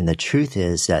knees. And the truth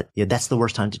is that that's the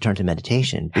worst time to turn to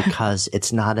meditation because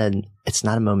it's not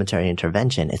a momentary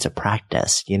intervention. It's a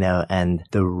practice, and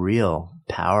the real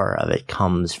power of it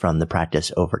comes from the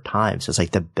practice over time. So it's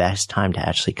like the best time to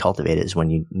actually cultivate it is when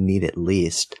you need it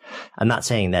least. I'm not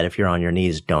saying that if you're on your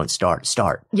knees, don't start.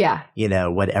 Yeah.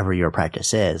 Whatever your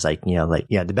practice is,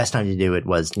 the best time to do it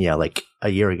was, like a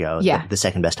year ago. Yeah. The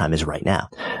second best time is right now.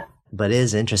 But it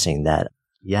is interesting that,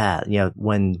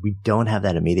 when we don't have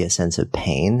that immediate sense of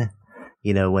pain,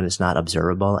 when it's not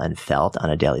observable and felt on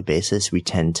a daily basis, we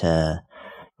tend to,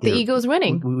 the ego's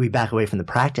winning. We back away from the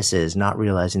practices, not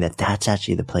realizing that that's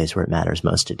actually the place where it matters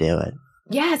most to do it.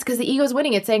 Yes, because the ego's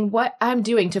winning. It's saying what I'm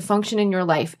doing to function in your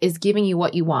life is giving you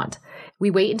what you want.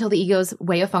 We wait until the ego's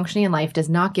way of functioning in life does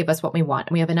not give us what we want.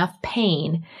 And we have enough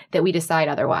pain that we decide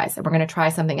otherwise. And we're going to try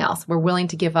something else. We're willing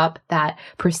to give up that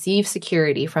perceived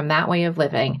security from that way of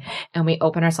living. And we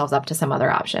open ourselves up to some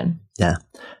other option. Yeah.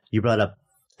 You brought up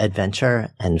adventure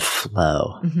and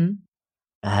flow. Mm-hmm.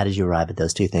 How did you arrive at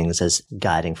those two things as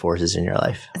guiding forces in your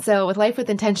life? So with Life with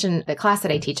Intention, the class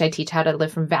that I teach how to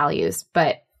live from values.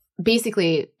 But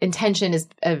basically, intention is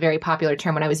a very popular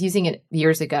term. When I was using it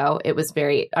years ago, it was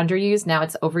very underused. Now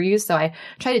it's overused. So I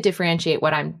try to differentiate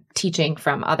what I'm teaching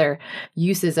from other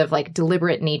uses of like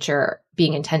deliberate nature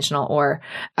being intentional or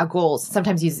goals.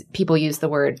 Sometimes people use the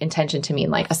word intention to mean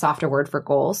like a softer word for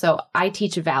goal. So I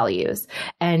teach values.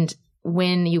 And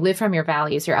when you live from your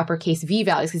values, your uppercase V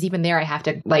values, because even there I have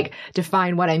to like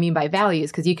define what I mean by values,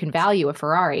 because you can value a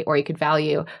Ferrari or you could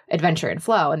value adventure and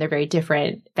flow, and they're very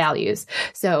different values.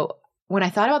 So when I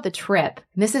thought about the trip,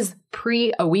 and this is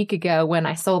a week ago when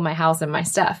I sold my house and my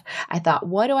stuff, I thought,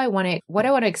 what do I want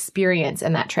to experience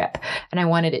in that trip? And I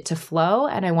wanted it to flow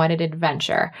and I wanted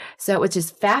adventure. So it was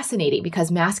just fascinating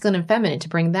because masculine and feminine, to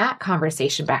bring that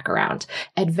conversation back around.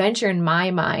 Adventure in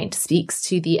my mind speaks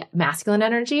to the masculine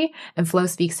energy and flow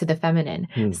speaks to the feminine.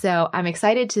 So I'm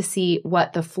excited to see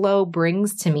what the flow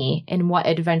brings to me and what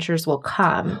adventures will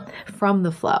come from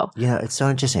the flow. It's so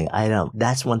interesting.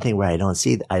 That's one thing where I don't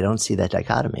see that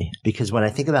dichotomy, because when I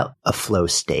think about a flow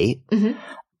state, Mm-hmm.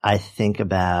 I think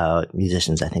about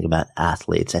musicians, I think about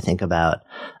athletes, I think about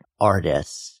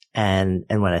artists. And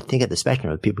when I think of the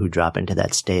spectrum of people who drop into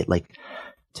that state, like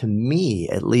to me,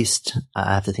 at least,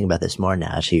 I have to think about this more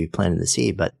now, actually planting the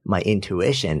seed, but my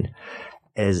intuition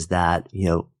is that,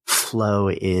 flow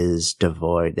is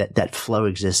devoid, that flow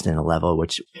exists in a level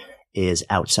which is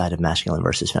outside of masculine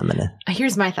versus feminine?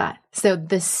 Here's my thought. So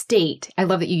the state, I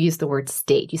love that you use the word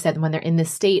state. You said when they're in the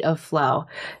state of flow,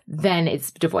 then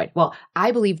it's devoid. Well,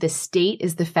 I believe the state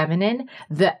is the feminine.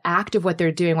 The act of what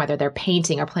they're doing, whether they're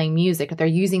painting or playing music, or they're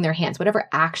using their hands, whatever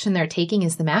action they're taking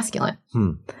is the masculine.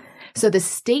 So the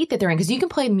state that they're in, because you can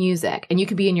play music and you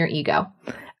could be in your ego.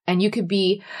 And you could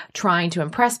be trying to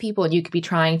impress people, and you could be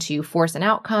trying to force an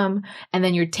outcome, and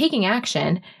then you're taking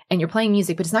action and you're playing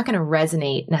music, but it's not going to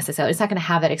resonate necessarily. It's not going to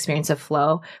have that experience of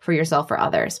flow for yourself or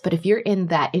others. But if you're in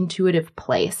that intuitive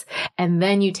place and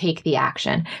then you take the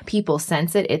action, people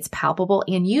sense it, it's palpable,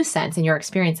 and you sense, and your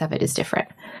experience of it is different.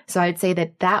 So I'd say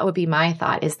that that would be my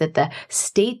thought, is that the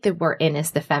state that we're in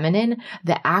is the feminine.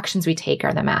 The actions we take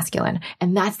are the masculine.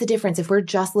 And that's the difference. If we're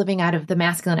just living out of the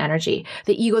masculine energy,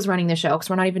 the ego's running the show because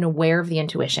we're not even aware of the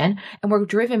intuition, and we're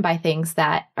driven by things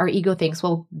that our ego thinks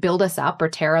will build us up or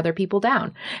tear other people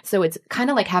down. So it's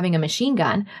kind of like having a machine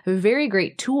gun, a very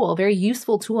great tool, very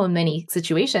useful tool in many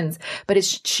situations, but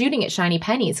it's shooting at shiny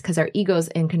pennies because our ego's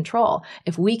in control.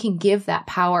 If we can give that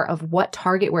power of what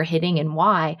target we're hitting and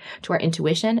why to our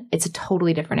intuition, it's a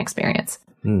totally different experience.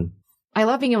 I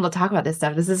love being able to talk about this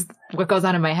stuff. This is what goes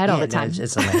on in my head all the time.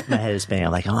 It's my head is spinning.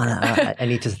 I'm like, I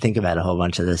need to think about a whole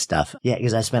bunch of this stuff. Yeah,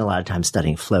 because I spent a lot of time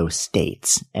studying flow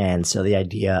states. And so the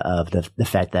idea of the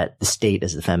fact that the state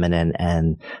is the feminine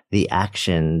and the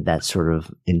action that sort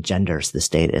of engenders the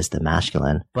state is the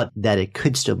masculine, but that it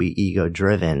could still be ego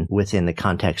driven within the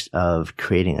context of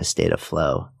creating a state of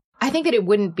flow. I think that it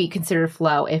wouldn't be considered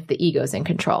flow if the ego's in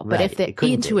control, but if the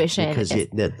intuition because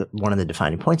one of the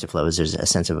defining points of flow is there's a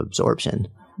sense of absorption.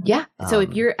 Yeah. So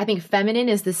I think feminine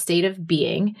is the state of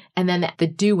being, and then the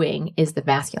doing is the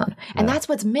masculine. And that's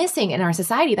what's missing in our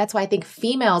society. That's why I think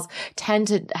females tend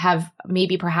to have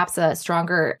maybe perhaps a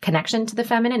stronger connection to the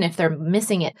feminine. If they're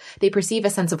missing it, they perceive a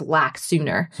sense of lack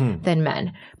sooner than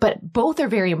men. But both are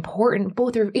very important.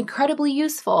 Both are incredibly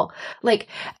useful. Like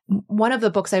one of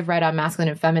the books I've read on masculine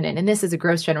and feminine, and this is a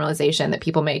gross generalization that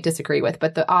people may disagree with,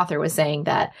 but the author was saying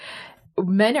that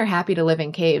men are happy to live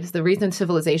in caves. The reason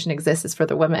civilization exists is for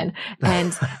the women.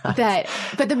 And but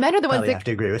the men are the ones that have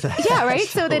to agree with that. Yeah, right.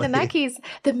 So then in that case,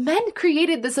 the men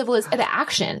created the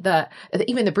action,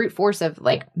 even the brute force of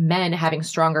like men having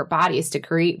stronger bodies to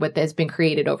create what has been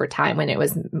created over time when it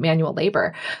was manual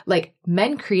labor. Like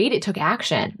men took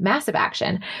action, massive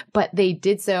action, but they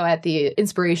did so at the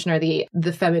inspiration or the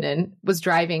feminine was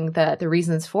driving the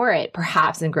reasons for it,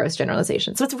 perhaps in gross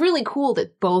generalization. So it's really cool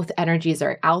that both energies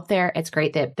are out there. It's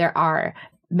great that there are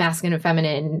masculine and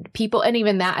feminine people. And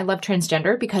even that, I love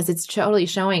transgender because it's totally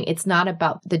showing it's not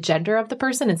about the gender of the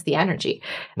person, it's the energy.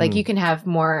 Like you can have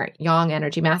more yang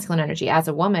energy, masculine energy as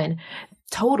a woman,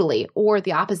 totally, or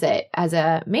the opposite as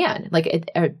a man. Like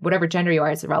whatever gender you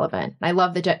are is irrelevant. I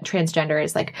love the transgender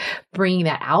is like bringing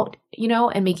that out,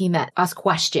 and making that us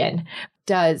question.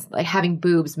 Does like having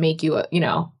boobs make you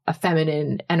a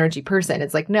feminine energy person?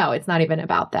 It's like, no, it's not even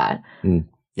about that.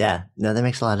 Yeah, no, that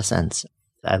makes a lot of sense.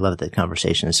 I love that the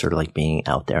conversation is sort of like being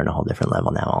out there on a whole different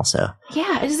level now also.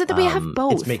 Yeah, is it that we have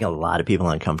both? It's making a lot of people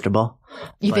uncomfortable.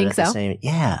 You think so?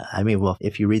 Yeah. I mean, well,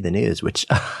 if you read the news, which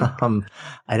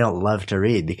I don't love to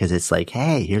read because it's like,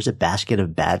 hey, here's a basket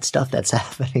of bad stuff that's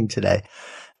happening today.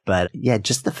 But yeah,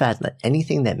 just the fact that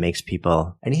anything that's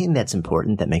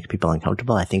important that makes people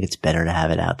uncomfortable, I think it's better to have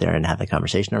it out there and have a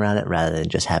conversation around it rather than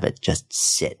just have it just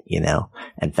sit,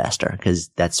 and fester, because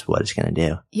that's what it's going to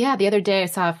do. Yeah. The other day I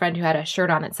saw a friend who had a shirt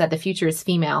on that said the future is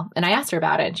female. And I asked her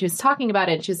about it and she was talking about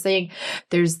it. And she was saying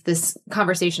there's this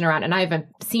conversation around, and I haven't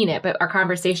seen it, but our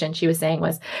conversation she was saying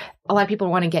was a lot of people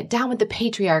want to get down with the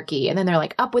patriarchy and then they're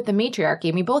like up with the matriarchy.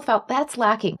 And we both felt that's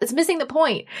lacking. It's missing the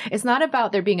point. It's not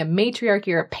about there being a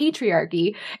matriarchy or a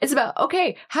patriarchy. It's about,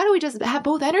 okay, how do we just have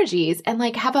both energies and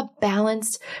like have a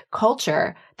balanced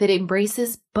culture that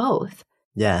embraces both?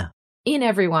 Yeah. In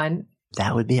everyone.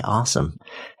 That would be awesome.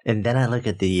 And then I look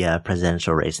at the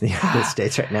presidential race in the United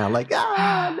States right now, like, no.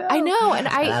 I know. And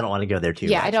I don't want to go there too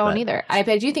much. Yeah, I don't either. I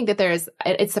do think that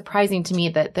it's surprising to me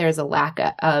that there's a lack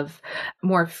of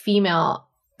more female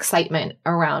excitement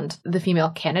around the female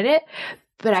candidate.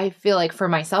 But I feel like for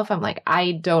myself, I'm like,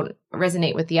 I don't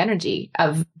resonate with the energy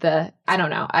of I don't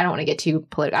know. I don't want to get too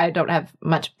political. I don't have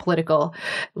much political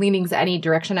leanings any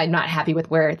direction. I'm not happy with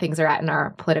where things are at in our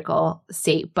political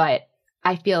state, but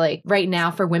I feel like right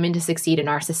now for women to succeed in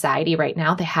our society right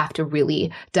now, they have to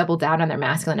really double down on their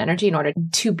masculine energy in order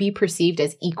to be perceived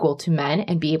as equal to men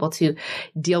and be able to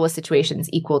deal with situations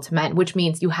equal to men, which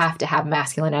means you have to have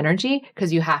masculine energy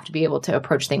because you have to be able to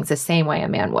approach things the same way a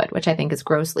man would, which I think is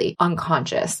grossly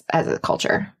unconscious as a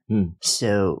culture.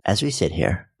 So as we sit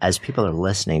here, as people are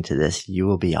listening to this, you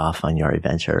will be off on your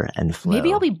adventure and flow.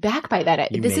 Maybe I'll be back by that.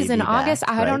 This is in August.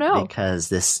 I don't know. Because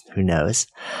who knows?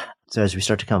 So as we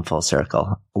start to come full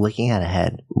circle, looking at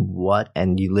ahead,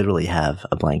 and you literally have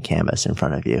a blank canvas in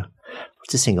front of you.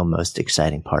 What's the single most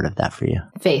exciting part of that for you?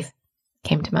 Faith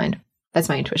came to mind. That's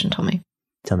my intuition told me.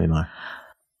 Tell me more.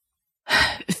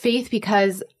 Faith,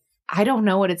 because I don't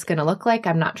know what it's going to look like.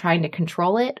 I'm not trying to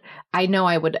control it. I know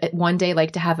I would one day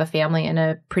like to have a family in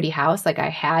a pretty house like I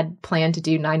had planned to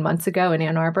do 9 months ago in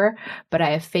Ann Arbor, but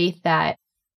I have faith that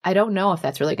I don't know if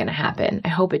that's really going to happen. I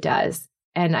hope it does.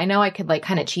 And I know I could like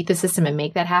kind of cheat the system and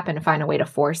make that happen and find a way to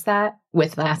force that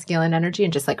with masculine energy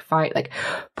and just like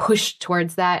push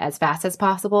towards that as fast as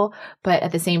possible. But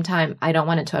at the same time, I don't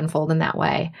want it to unfold in that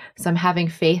way. So I'm having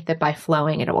faith that by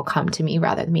flowing it will come to me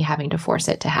rather than me having to force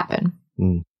it to happen.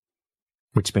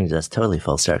 Which brings us totally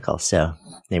full circle. So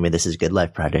maybe this is Good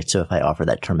Life Project. So if I offer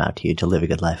that term out to you to live a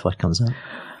good life, what comes up?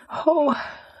 Oh,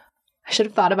 I should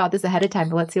have thought about this ahead of time,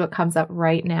 but let's see what comes up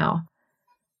right now.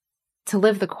 To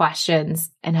live the questions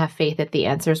and have faith that the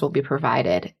answers will be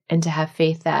provided, and to have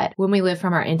faith that when we live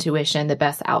from our intuition, the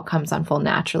best outcomes unfold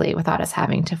naturally without us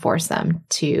having to force them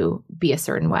to be a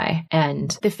certain way.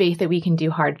 And the faith that we can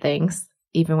do hard things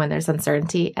even when there's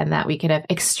uncertainty, and that we can have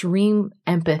extreme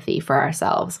empathy for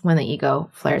ourselves when the ego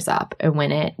flares up and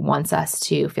when it wants us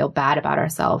to feel bad about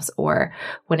ourselves, or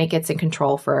when it gets in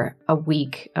control for a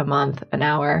week, a month, an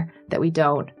hour, that we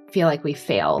don't feel like we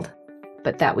failed,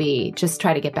 but that we just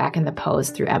try to get back in the pose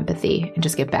through empathy and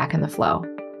just get back in the flow.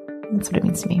 That's what it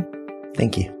means to me.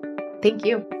 Thank you. Thank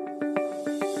you.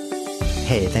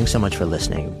 Hey, thanks so much for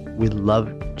listening. We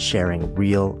love sharing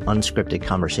real, unscripted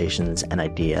conversations and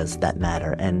ideas that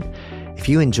matter. And if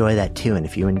you enjoy that too, and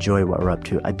if you enjoy what we're up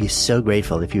to, I'd be so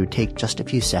grateful if you would take just a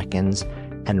few seconds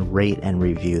and rate and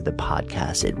review the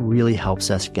podcast. It really helps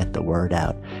us get the word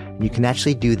out. You can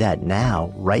actually do that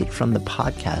now right from the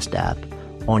podcast app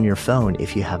on your phone.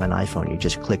 If you have an iPhone, you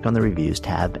just click on the reviews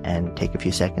tab and take a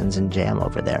few seconds and jam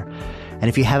over there. And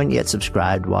if you haven't yet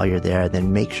subscribed while you're there,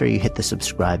 then make sure you hit the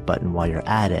subscribe button while you're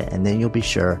at it. And then you'll be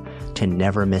sure to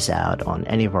never miss out on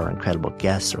any of our incredible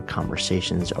guests or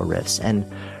conversations or riffs.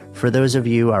 And for those of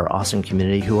you, our awesome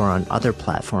community who are on other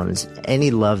platforms, any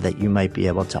love that you might be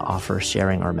able to offer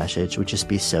sharing our message would just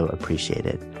be so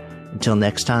appreciated. Until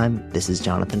next time, this is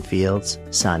Jonathan Fields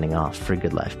signing off for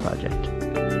Good Life Project.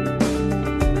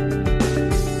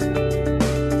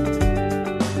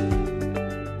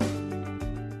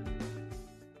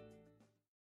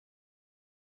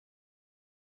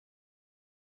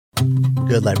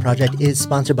 Good Life Project is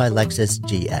sponsored by Lexus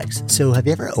GX. So have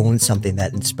you ever owned something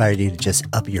that inspired you to just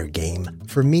up your game?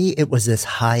 For me, it was this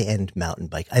high-end mountain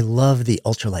bike. I love the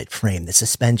ultralight frame, the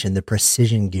suspension, the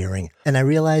precision gearing, and I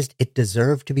realized it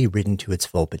deserved to be ridden to its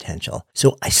full potential.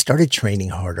 So I started training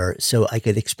harder so I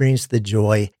could experience the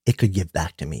joy it could give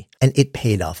back to me. And it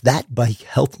paid off. That bike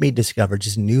helped me discover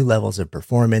just new levels of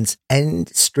performance and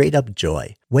straight up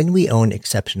joy. When we own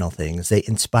exceptional things, they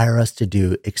inspire us to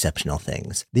do exceptional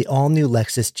things. The all-new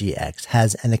Lexus GX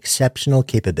has an exceptional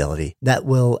capability that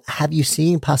will have you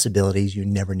seeing possibilities you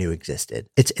never knew existed.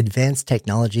 Its advanced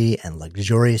technology and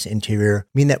luxurious interior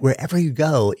mean that wherever you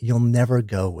go, you'll never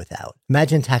go without.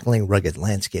 Imagine tackling rugged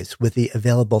landscapes with the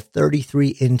available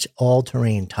 33-inch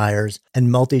all-terrain tires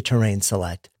and multi-terrain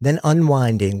select, then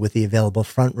unwinding with the available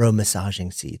front-row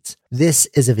massaging seats. This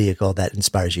is a vehicle that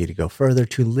inspires you to go further,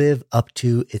 to live up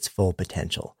to its full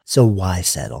potential. So why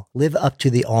settle? Live up to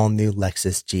the all-new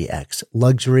Lexus GX.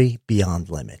 Luxury beyond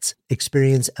limits.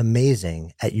 Experience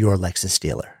amazing at your Lexus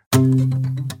dealer.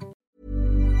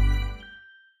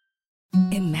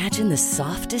 Imagine the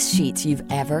softest sheets you've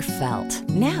ever felt.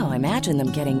 Now imagine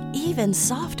them getting even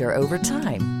softer over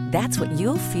time. That's what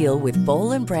you'll feel with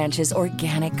Boll & Branch's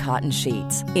organic cotton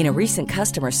sheets. In a recent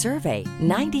customer survey,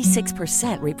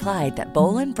 96% replied that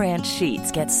Boll & Branch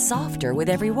sheets get softer with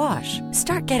every wash.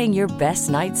 Start getting your best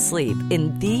night's sleep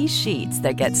in these sheets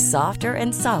that get softer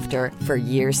and softer for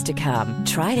years to come.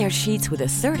 Try their sheets with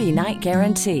a 30-night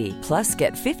guarantee. Plus,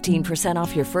 get 15%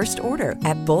 off your first order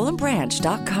at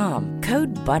bollandbranch.com.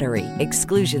 Code BUTTERY.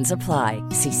 Exclusions apply.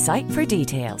 See site for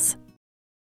details.